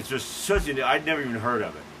 and it's just such a... I'd never even heard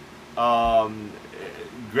of it.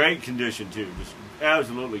 Great condition, too. Just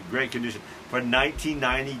absolutely great condition. For a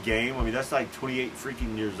 1990 game, I mean, that's like 28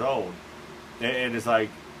 freaking years old. And it's like,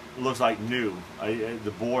 looks like new.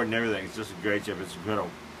 The board and everything, it's just a great chip. It's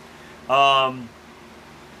incredible.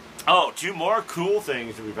 Two more cool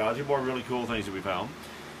things that we found. Two more really cool things that we found.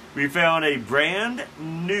 We found a brand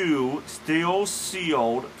new steel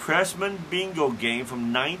sealed Pressman bingo game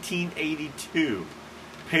from 1982.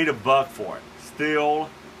 Paid $1 for it. Steel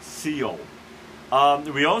sealed.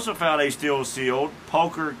 We also found a steel sealed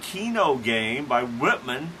poker Keno game by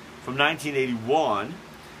Whitman from 1981.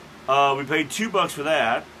 We paid $2 for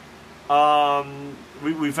that.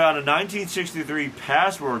 We found a 1963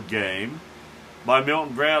 password game by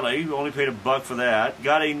Milton Bradley. We only paid $1 for that.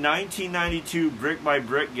 Got a 1992 brick by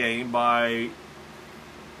brick game by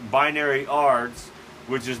Binary Arts,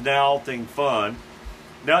 which is now Think Fun.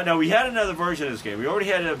 Now we had another version of this game. We already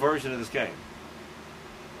had a version of this game,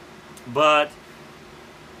 but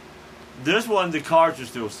this one, the cards are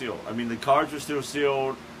still sealed. I mean, the cards are still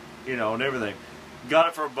sealed, and everything. Got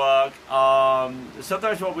it for $1.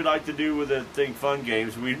 Sometimes what we like to do with the Think Fun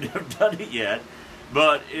games, we've never done it yet,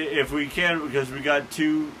 but if we can, because we got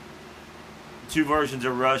two versions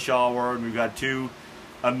of Rush Hour, and we've got 2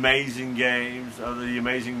 amazing games of the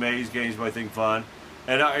Amazing Maze games by Think Fun,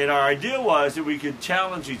 and our idea was that we could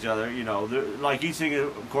challenge each other. Like each thing,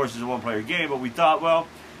 of course, is a one-player game, but we thought, well,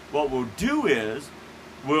 what we'll do is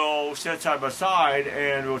we'll sit side by side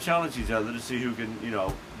and we'll challenge each other to see who can,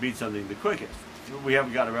 beat something the quickest. We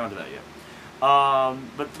haven't got around to that yet.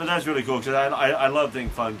 But that's really cool, because I love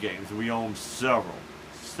Think Fun games. We own several.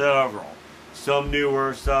 Some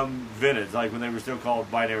newer, some vintage, like when they were still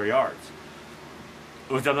called Binary Arts.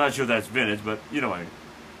 Which I'm not sure that's vintage, but you know what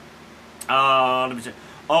I mean. Let me see.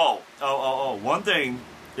 One thing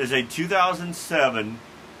is a 2007.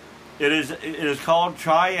 It is called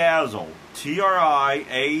Triazzle.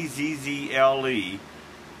 Triazzle.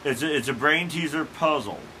 It's a brain teaser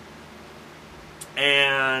puzzle.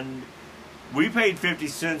 And we paid 50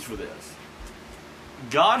 cents for this.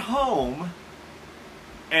 Got home,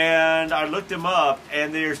 and I looked them up,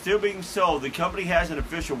 and they are still being sold. The company has an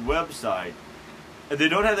official website, and they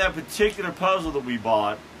don't have that particular puzzle that we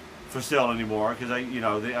bought for sale anymore, because I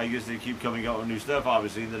guess they keep coming out with new stuff.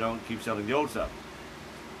 Obviously, they don't keep selling the old stuff.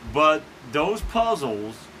 But those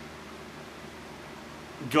puzzles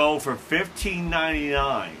go for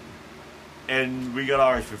 $15.99, and we got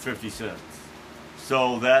ours for 50 cents.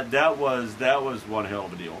 So that was one hell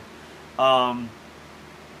of a deal.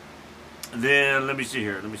 Then let me see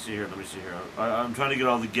here. I'm trying to get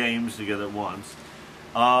all the games together at once.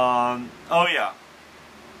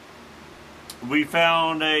 We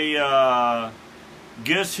found a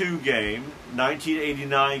Guess Who game,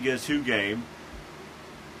 1989 Guess Who game,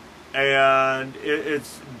 and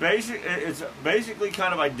it's basically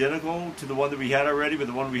kind of identical to the one that we had already, but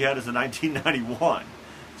the one we had is a 1991.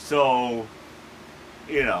 So,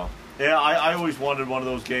 I always wanted one of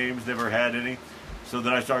those games, never had any. So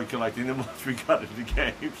then I started collecting them once we got into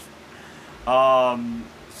games.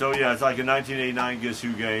 So yeah, it's like a 1989 Guess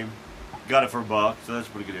Who game. Got it for $1, so that's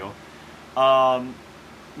a pretty good deal.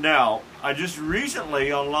 Now, I just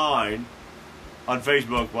recently online, on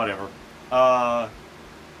Facebook, whatever,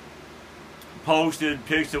 posted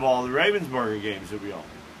pics of all the Ravensburger games that we own.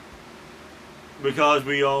 Because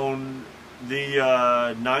we own the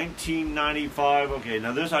 1995. Okay,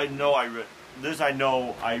 now this I know I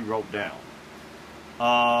wrote down.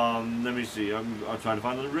 Let me see. I'm trying to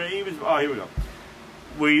find the Ravens. Oh, here we go.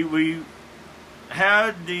 We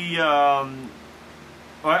had the.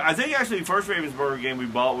 I think actually the first Ravensburger game we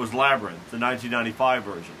bought was Labyrinth, the 1995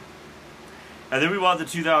 version, and then we bought the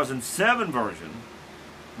 2007 version,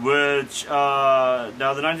 which now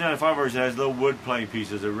the 1995 version has little wood playing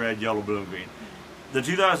pieces of red, yellow, blue, and green. The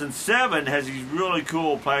 2007 has these really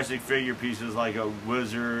cool plastic figure pieces like a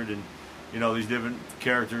wizard and these different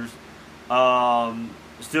characters,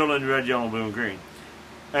 still in red, yellow, blue, and green.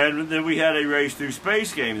 And then we had a Race Through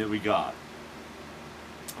Space game that we got.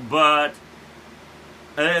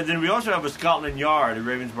 And then we also have a Scotland Yard, a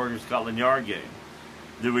Ravensburger Scotland Yard game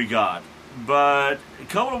that we got. But a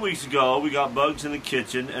couple of weeks ago, we got Bugs in the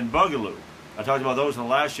Kitchen and Bugaloo. I talked about those in the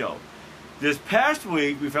last show. This past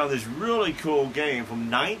week, we found this really cool game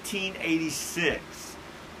from 1986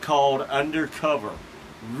 called Undercover.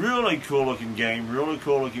 Really cool looking game, really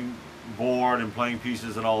cool looking board and playing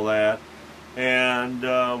pieces and all that. And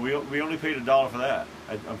we only paid $1 for that.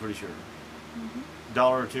 I'm pretty sure.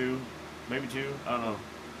 $1 or $2, maybe $2. I don't know.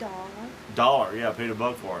 $1. Yeah, I paid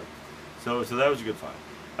 $1 for it. So that was a good find.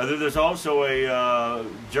 And then there's also a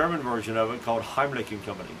German version of it called Heimlich and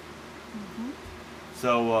Company.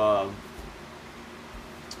 So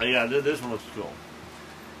yeah, this one looks cool.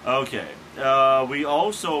 Okay. We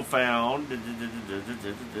also found.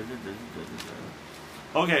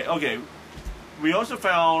 Okay. We also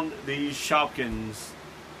found these Shopkins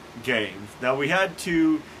games. Now we had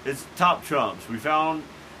two. It's Top Trumps. We found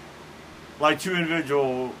like two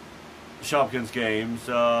individual Shopkins games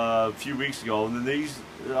a few weeks ago, and then these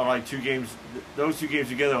are like two games. Those two games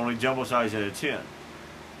together are only jumbo size in a 10.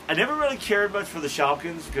 I never really cared much for the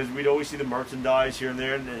Shopkins because we'd always see the merchandise here and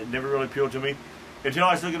there, and it never really appealed to me until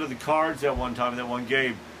I was looking at the cards that one time in that one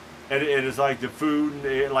game. And it's like the food,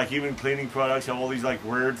 and like even cleaning products have all these like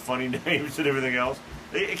weird, funny names and everything else.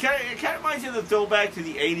 It kind of reminds you of the throwback to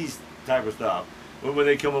the '80s type of stuff when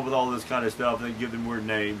they come up with all this kind of stuff and they give them weird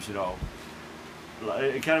names, you know.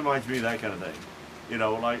 It kind of reminds me of that kind of thing, you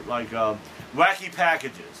know, like wacky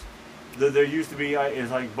packages. There used to be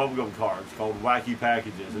it's like bubblegum cards called wacky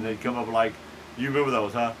packages, and they'd come up like, you remember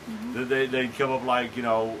those, huh? They'd come up like, you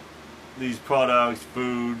know, these products,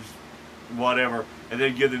 foods, whatever, and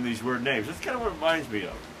they'd give them these weird names. That's kind of what it reminds me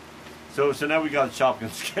of. So now we got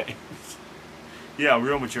Shopkins games. Yeah,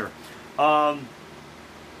 real mature. I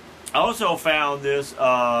also found this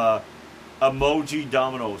emoji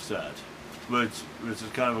domino set, which is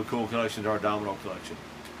kind of a cool collection to our domino collection.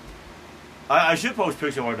 I should post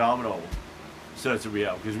pictures of our domino sets that we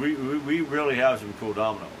have, because we really have some cool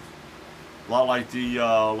dominoes. A lot like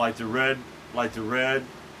the red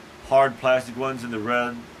hard plastic ones in the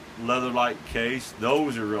red leather-like case.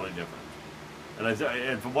 Those are really different.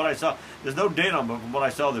 And from what I saw, there's no date on them, but from what I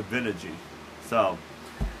saw, they're vintagey. So,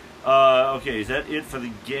 okay, is that it for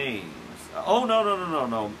the games? Oh,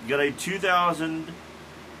 no. Got a 2000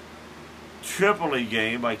 Tripoli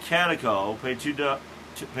game by Catico. Paid $2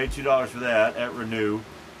 for that at Renew.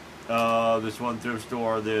 This one thrift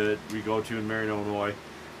store that we go to in Marion, Illinois.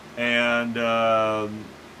 And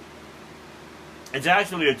it's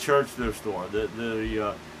actually a church thrift store.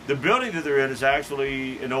 The building that they're in is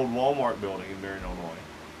actually an old Walmart building in Marion, Illinois.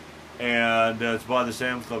 And it's by the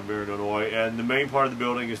Sam's Club in Marion, Illinois. And the main part of the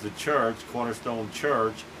building is the church, Cornerstone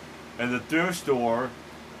Church. And the thrift store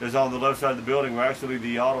is on the left side of the building where actually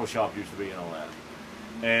the auto shop used to be and all that.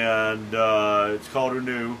 And it's called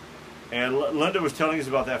Renew. And Linda was telling us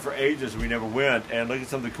about that for ages, and we never went. And look at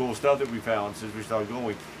some of the cool stuff that we found since we started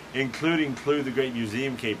going, including Clue the Great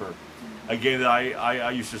Museum Keeper, a game that I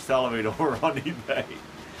used to salivate over on eBay.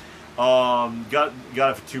 Got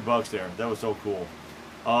it for $2 there. That was so cool.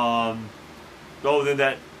 Then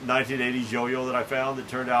that 1980s yo-yo that I found that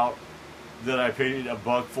turned out that I paid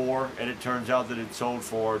 $1 for, and it turns out that it sold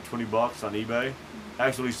for $20 on eBay.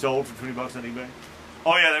 Actually sold for $20 on eBay.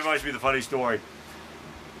 Oh yeah, that reminds me of the funny story.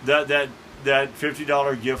 That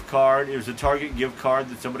 $50 gift card, it was a Target gift card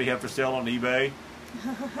that somebody had for sale on eBay.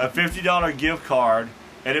 A $50 gift card,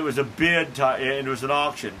 and it was a bid, and it was an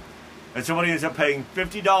auction. And somebody ends up paying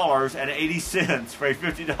 $50.80 for a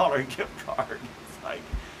 $50 gift card. It's like,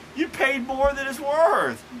 you paid more than it's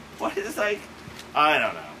worth. What is like, I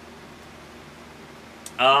don't know.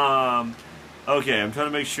 Okay, I'm trying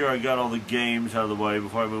to make sure I got all the games out of the way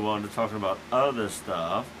before I move on to talking about other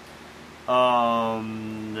stuff.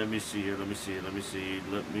 Let me see here. Let me see.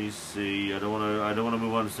 I don't want to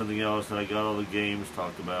move on to something else that I got all the games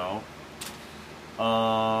talked about.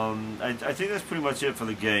 I think that's pretty much it for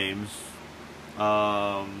the games.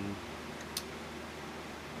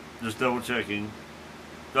 Just double checking.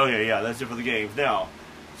 Okay, yeah, that's it for the games. Now,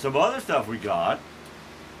 some other stuff we got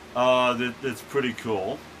that's pretty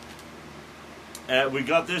cool. We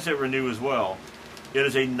got this at Renew as well. It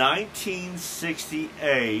is a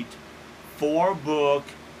 1968 4-book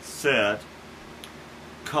set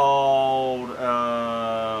called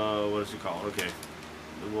what is it called? Okay.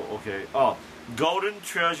 Oh, Golden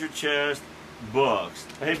Treasure Chest Books.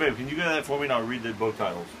 Hey, babe, can you get that for me and I'll read the book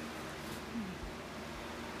titles?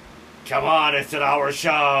 Come on, it's an hour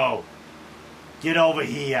show. Get over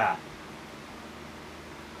here.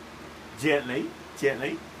 Gently.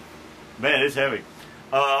 Man, it's heavy.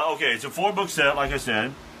 Okay, it's a 4-book set, like I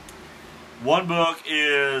said. One book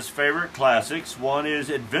is Favorite Classics, one is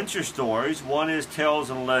Adventure Stories, one is Tales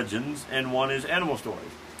and Legends, and one is Animal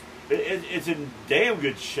Stories. It's in damn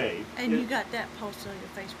good shape. And you got that posted on your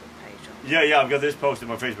Facebook page. Yeah, I've got this posted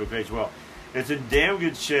on my Facebook page as well. It's in damn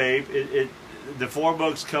good shape. The 4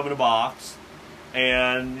 books come in a box,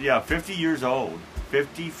 And yeah, 50 years old,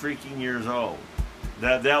 50 freaking years old.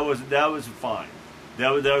 That was fine.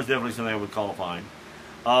 That was definitely something I would call a fine.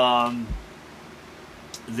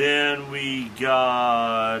 Then we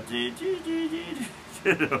got. Let me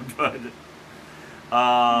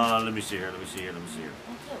see here. I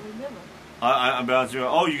can't remember. I'm about to.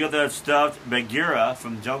 Oh, you got that stuffed Bagheera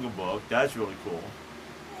from Jungle Book. That's really cool.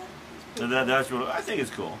 Yeah, that's really. I think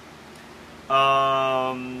it's cool.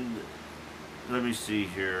 Let me see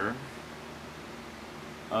here.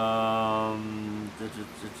 We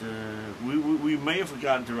may have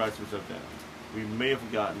forgotten to write some stuff down. We may have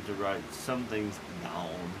forgotten to write some things down.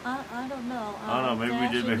 I don't know. I don't know. Maybe we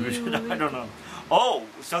did. Maybe we didn't. I don't know. Oh,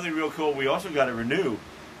 something real cool. We also got to renew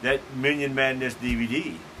that Minion Madness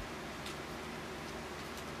DVD.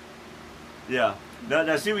 Yeah.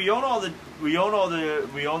 Now see, we own the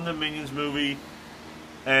Minions movie,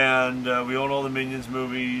 and we own all the Minions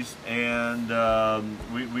movies, and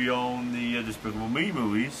we own the Despicable Me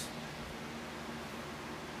movies,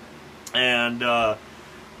 and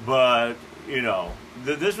but you know,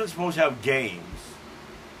 this one's supposed to have games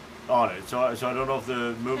on it, so I don't know if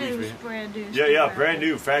the movies. It was brand new. Yeah, brand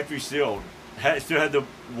new, factory sealed. Still had the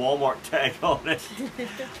Walmart tag on it.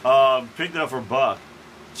 Picked it up for $1.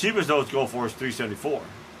 Cheapest those go for is $3.74.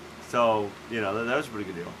 So you know that was a pretty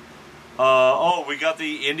good deal. Oh, we got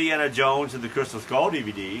the Indiana Jones and the Crystal Skull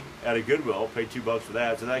DVD at a Goodwill. Paid $2 for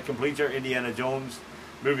that, so that completes our Indiana Jones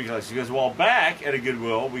movie collection. Because a while back at a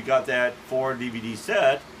Goodwill, we got that 4 DVD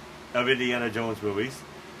set of Indiana Jones movies,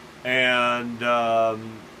 and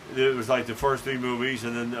it was like the first 3 movies,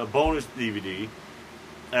 and then a bonus DVD.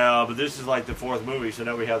 But this is like the 4th movie, so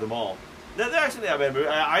now we have them all. They're actually not bad movie.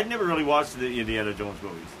 I never really watched the Indiana Jones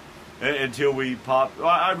movies until we popped. Well,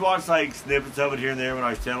 I'd watch like snippets of it here and there when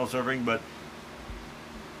I was channel surfing, but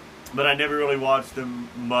I never really watched them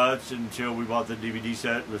much until we bought the DVD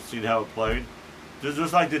set and seen how it played.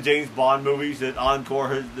 Just like the James Bond movies that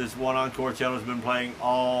Encore, this one Encore channel has been playing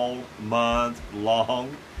all month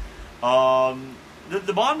long.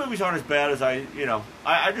 The Bond movies aren't as bad as I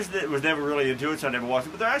just was never really into it, so I never watched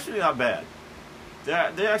it. But they're actually not bad. They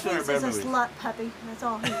actually aren't bad movies. He's a slut puppy. That's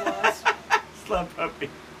all he was. Slut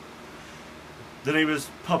puppy. The name is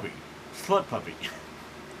Puppy. Slut Puppy.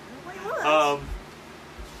 What he was.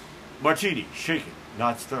 Martini, shaken,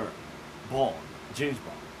 not stirred. Bond, James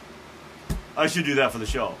Bond. I should do that for the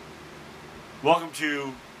show. Welcome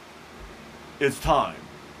to It's Time.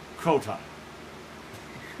 Crow Time.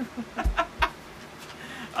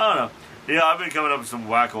 I don't know. Yeah, I've been coming up with some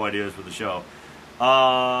wacko ideas for the show.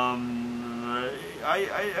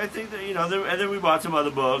 I think that, you know, and then we bought some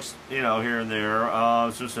other books, you know, here and there.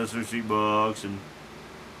 Some Sesame Street books and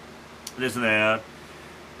this and that.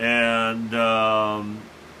 And,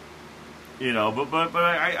 you know, but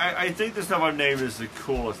I think the stuff I've named is the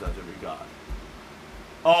coolest stuff that we got.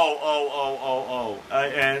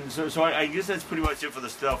 And so I guess that's pretty much it for the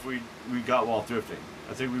stuff we got while thrifting.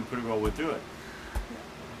 I think we pretty well went through it.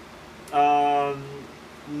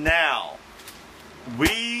 Now,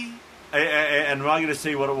 and I'm not going to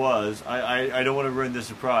say what it was. I don't want to ruin the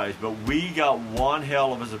surprise, but we got one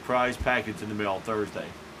hell of a surprise package in the mail Thursday.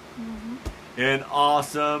 Mm-hmm. An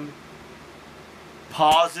awesome,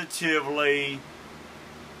 positively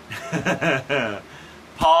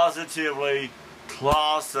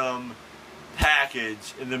clawsome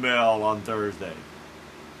package in the mail on Thursday.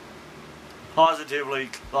 Positively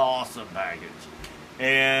clawsome package.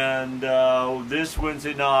 And this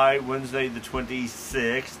Wednesday night, Wednesday the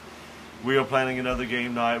 26th, we are planning another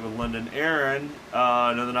game night with Linda and Aaron.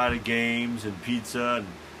 Another night of games and pizza. And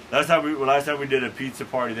last time we did a pizza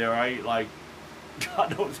party there, I ate like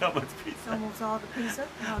God knows how much pizza. Almost all the pizza.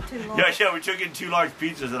 Not too large. Yeah, we took in 2 large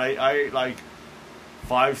pizzas, and I ate like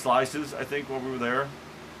 5 slices, I think, while we were there.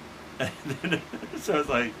 So it's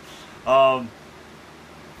like, well,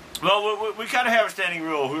 we kind of have a standing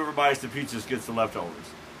rule. Whoever buys the pizzas gets the leftovers.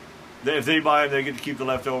 If they buy them, they get to keep the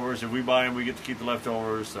leftovers. If we buy them, we get to keep the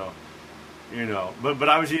leftovers. So, you know. But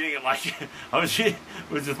I was eating it like, which is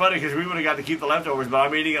funny because we would have got to keep the leftovers, but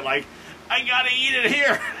I'm eating it like, I got to eat it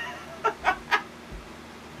here.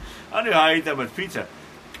 I knew I ate that much pizza.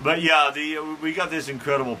 But yeah, we got this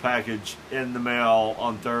incredible package in the mail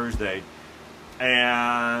on Thursday.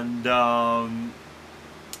 And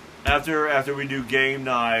after we do game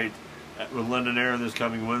night with Linda and Aaron this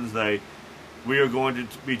coming Wednesday, we are going to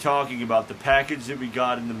be talking about the package that we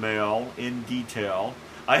got in the mail in detail.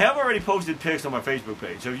 I have already posted pics on my Facebook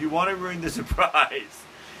page, so if you want to ruin the surprise,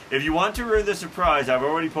 I've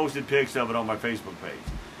already posted pics of it on my Facebook page.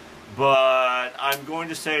 But I'm going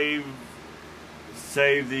to save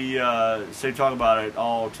talking about it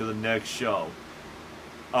all to the next show.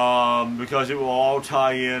 because it will all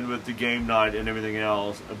tie in with the game night and everything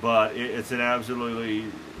else. But it was an absolutely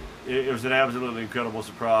incredible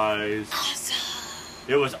surprise. Awesome.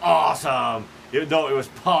 It was awesome. It was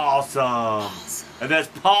pawsome. And that's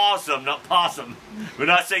possum, not possum. We're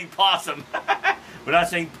not saying possum. We're not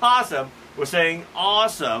saying possum. We're saying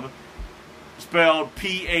awesome, spelled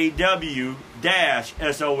P-A-W-SOME.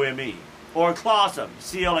 Or clawsome,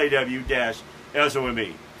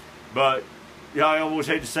 C-L-A-W-SOME. But yeah, I almost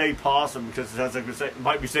hate to say possum because it sounds like it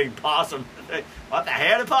might be saying possum. What the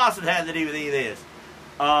hell did possum have to do with any of this?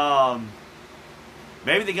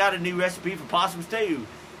 Maybe they got a new recipe for possum stew.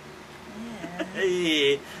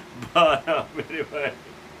 Yeah. But anyway,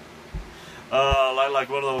 like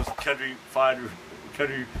one of those country fried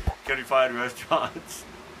restaurants.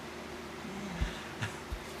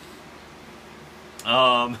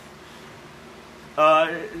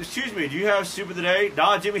 Excuse me, do you have soup of the day?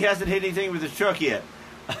 No, Jimmy hasn't hit anything with his truck yet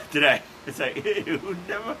today. It's like, ew,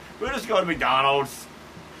 never. We're just going to McDonald's.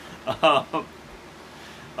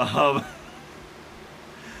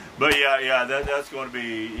 But yeah, that's going to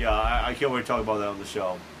be, I can't wait to talk about that on the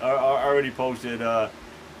show. I already posted, I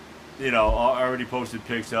already posted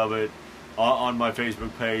pics of it on my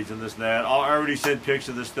Facebook page and this and that. I already sent pics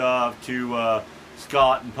of the stuff to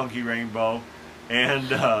Scott and Punky Rainbow. And,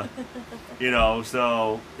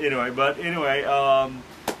 so, anyway,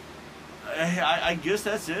 I guess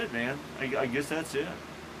that's it, man. I guess that's it.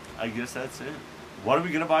 What are we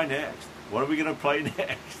going to buy next? What are we going to play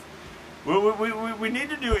next? We need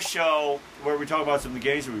to do a show where we talk about some of the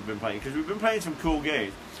games that we've been playing, because we've been playing some cool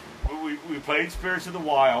games. We played Spirits of the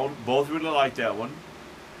Wild. Both really liked that one.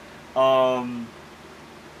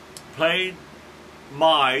 Played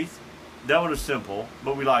Mythe. That one was simple,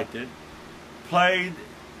 but we liked it. Played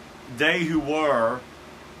They Who Were.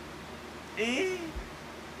 They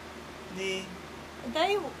Who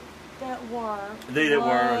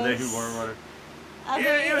Were. I mean,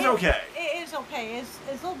 it was okay. It's okay. It's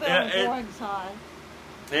a little bit on the boring side.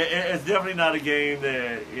 It's definitely not a game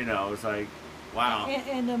that, it's like, wow.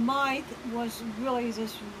 And the Mythe was really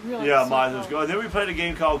just really Yeah, Mythe was good. And then we played a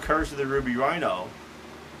game called Curse of the Ruby Rhino.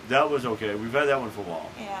 That was okay. We've had that one for a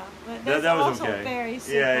while. Yeah, but that was also okay. Very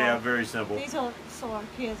simple. Yeah, very simple. These are sort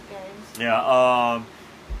of kids' games. Yeah,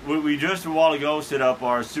 we just a while ago set up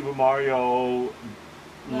our Super Mario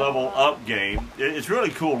Level Up game. It's really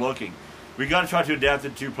cool looking. We got to try to adapt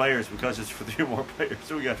it to 2 players because it's for 3 or more players,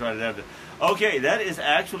 so we got to try to adapt it. Okay, that is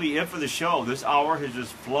actually it for the show. This hour has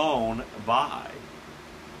just flown by.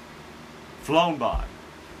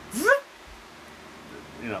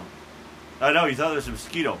 I know, you thought there was a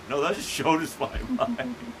mosquito. No, that just showed us flying by.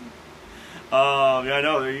 I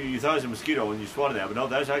know, you thought it was a mosquito when you swatted that, but no,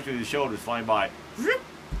 that's actually the show just flying by. Just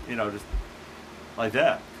like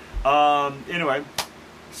that. Anyway,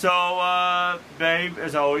 so, babe,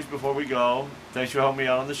 as always, before we go, thanks for helping me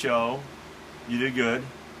out on the show. You did good. No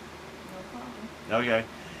problem. Okay.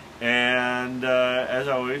 And, as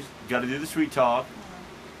always, got to do the sweet talk.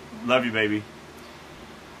 Love you, baby.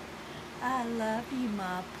 I love you,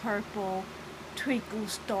 my purple twinkle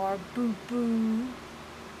star boo-boo.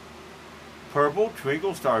 Purple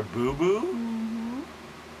twinkle star boo-boo? Mm-hmm.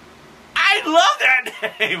 I love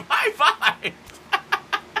that name! High five!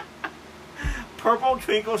 Purple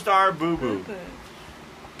twinkle star boo-boo.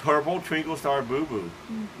 Purple twinkle star boo-boo.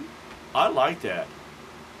 Mm-hmm. I like that.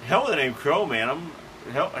 Hell with the name Crow, man.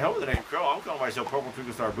 Hell with the name Crow. I'm calling myself Purple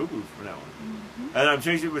twinkle star boo-boo from now on. Mm-hmm. And I'm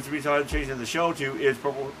changing, which means I'm changing the show to It's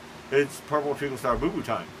Purple Twinkle Star Boo Boo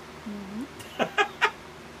time. Mm-hmm.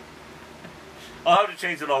 I'll have to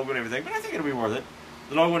change the logo and everything, but I think it'll be worth it.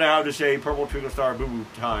 The logo now will just say Purple Twinkle Star Boo Boo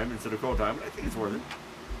time instead of Crow time, but I think it's worth it.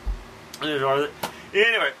 It's worth it.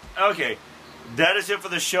 Anyway, okay. That is it for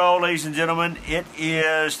the show, ladies and gentlemen. It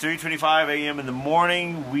is 3:25 a.m. in the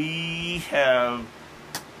morning.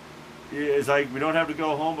 It's like we don't have to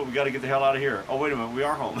go home, but we got to get the hell out of here. Oh, wait a minute. We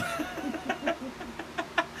are home.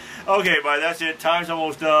 Okay, bye. That's it. Time's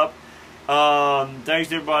almost up. Thanks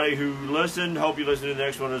to everybody who listened. Hope you listen to the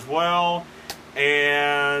next one as well.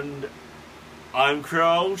 And I'm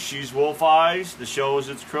Crow. She's Wolf Eyes. The show is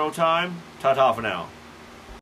It's Crow Time. Ta-ta for now.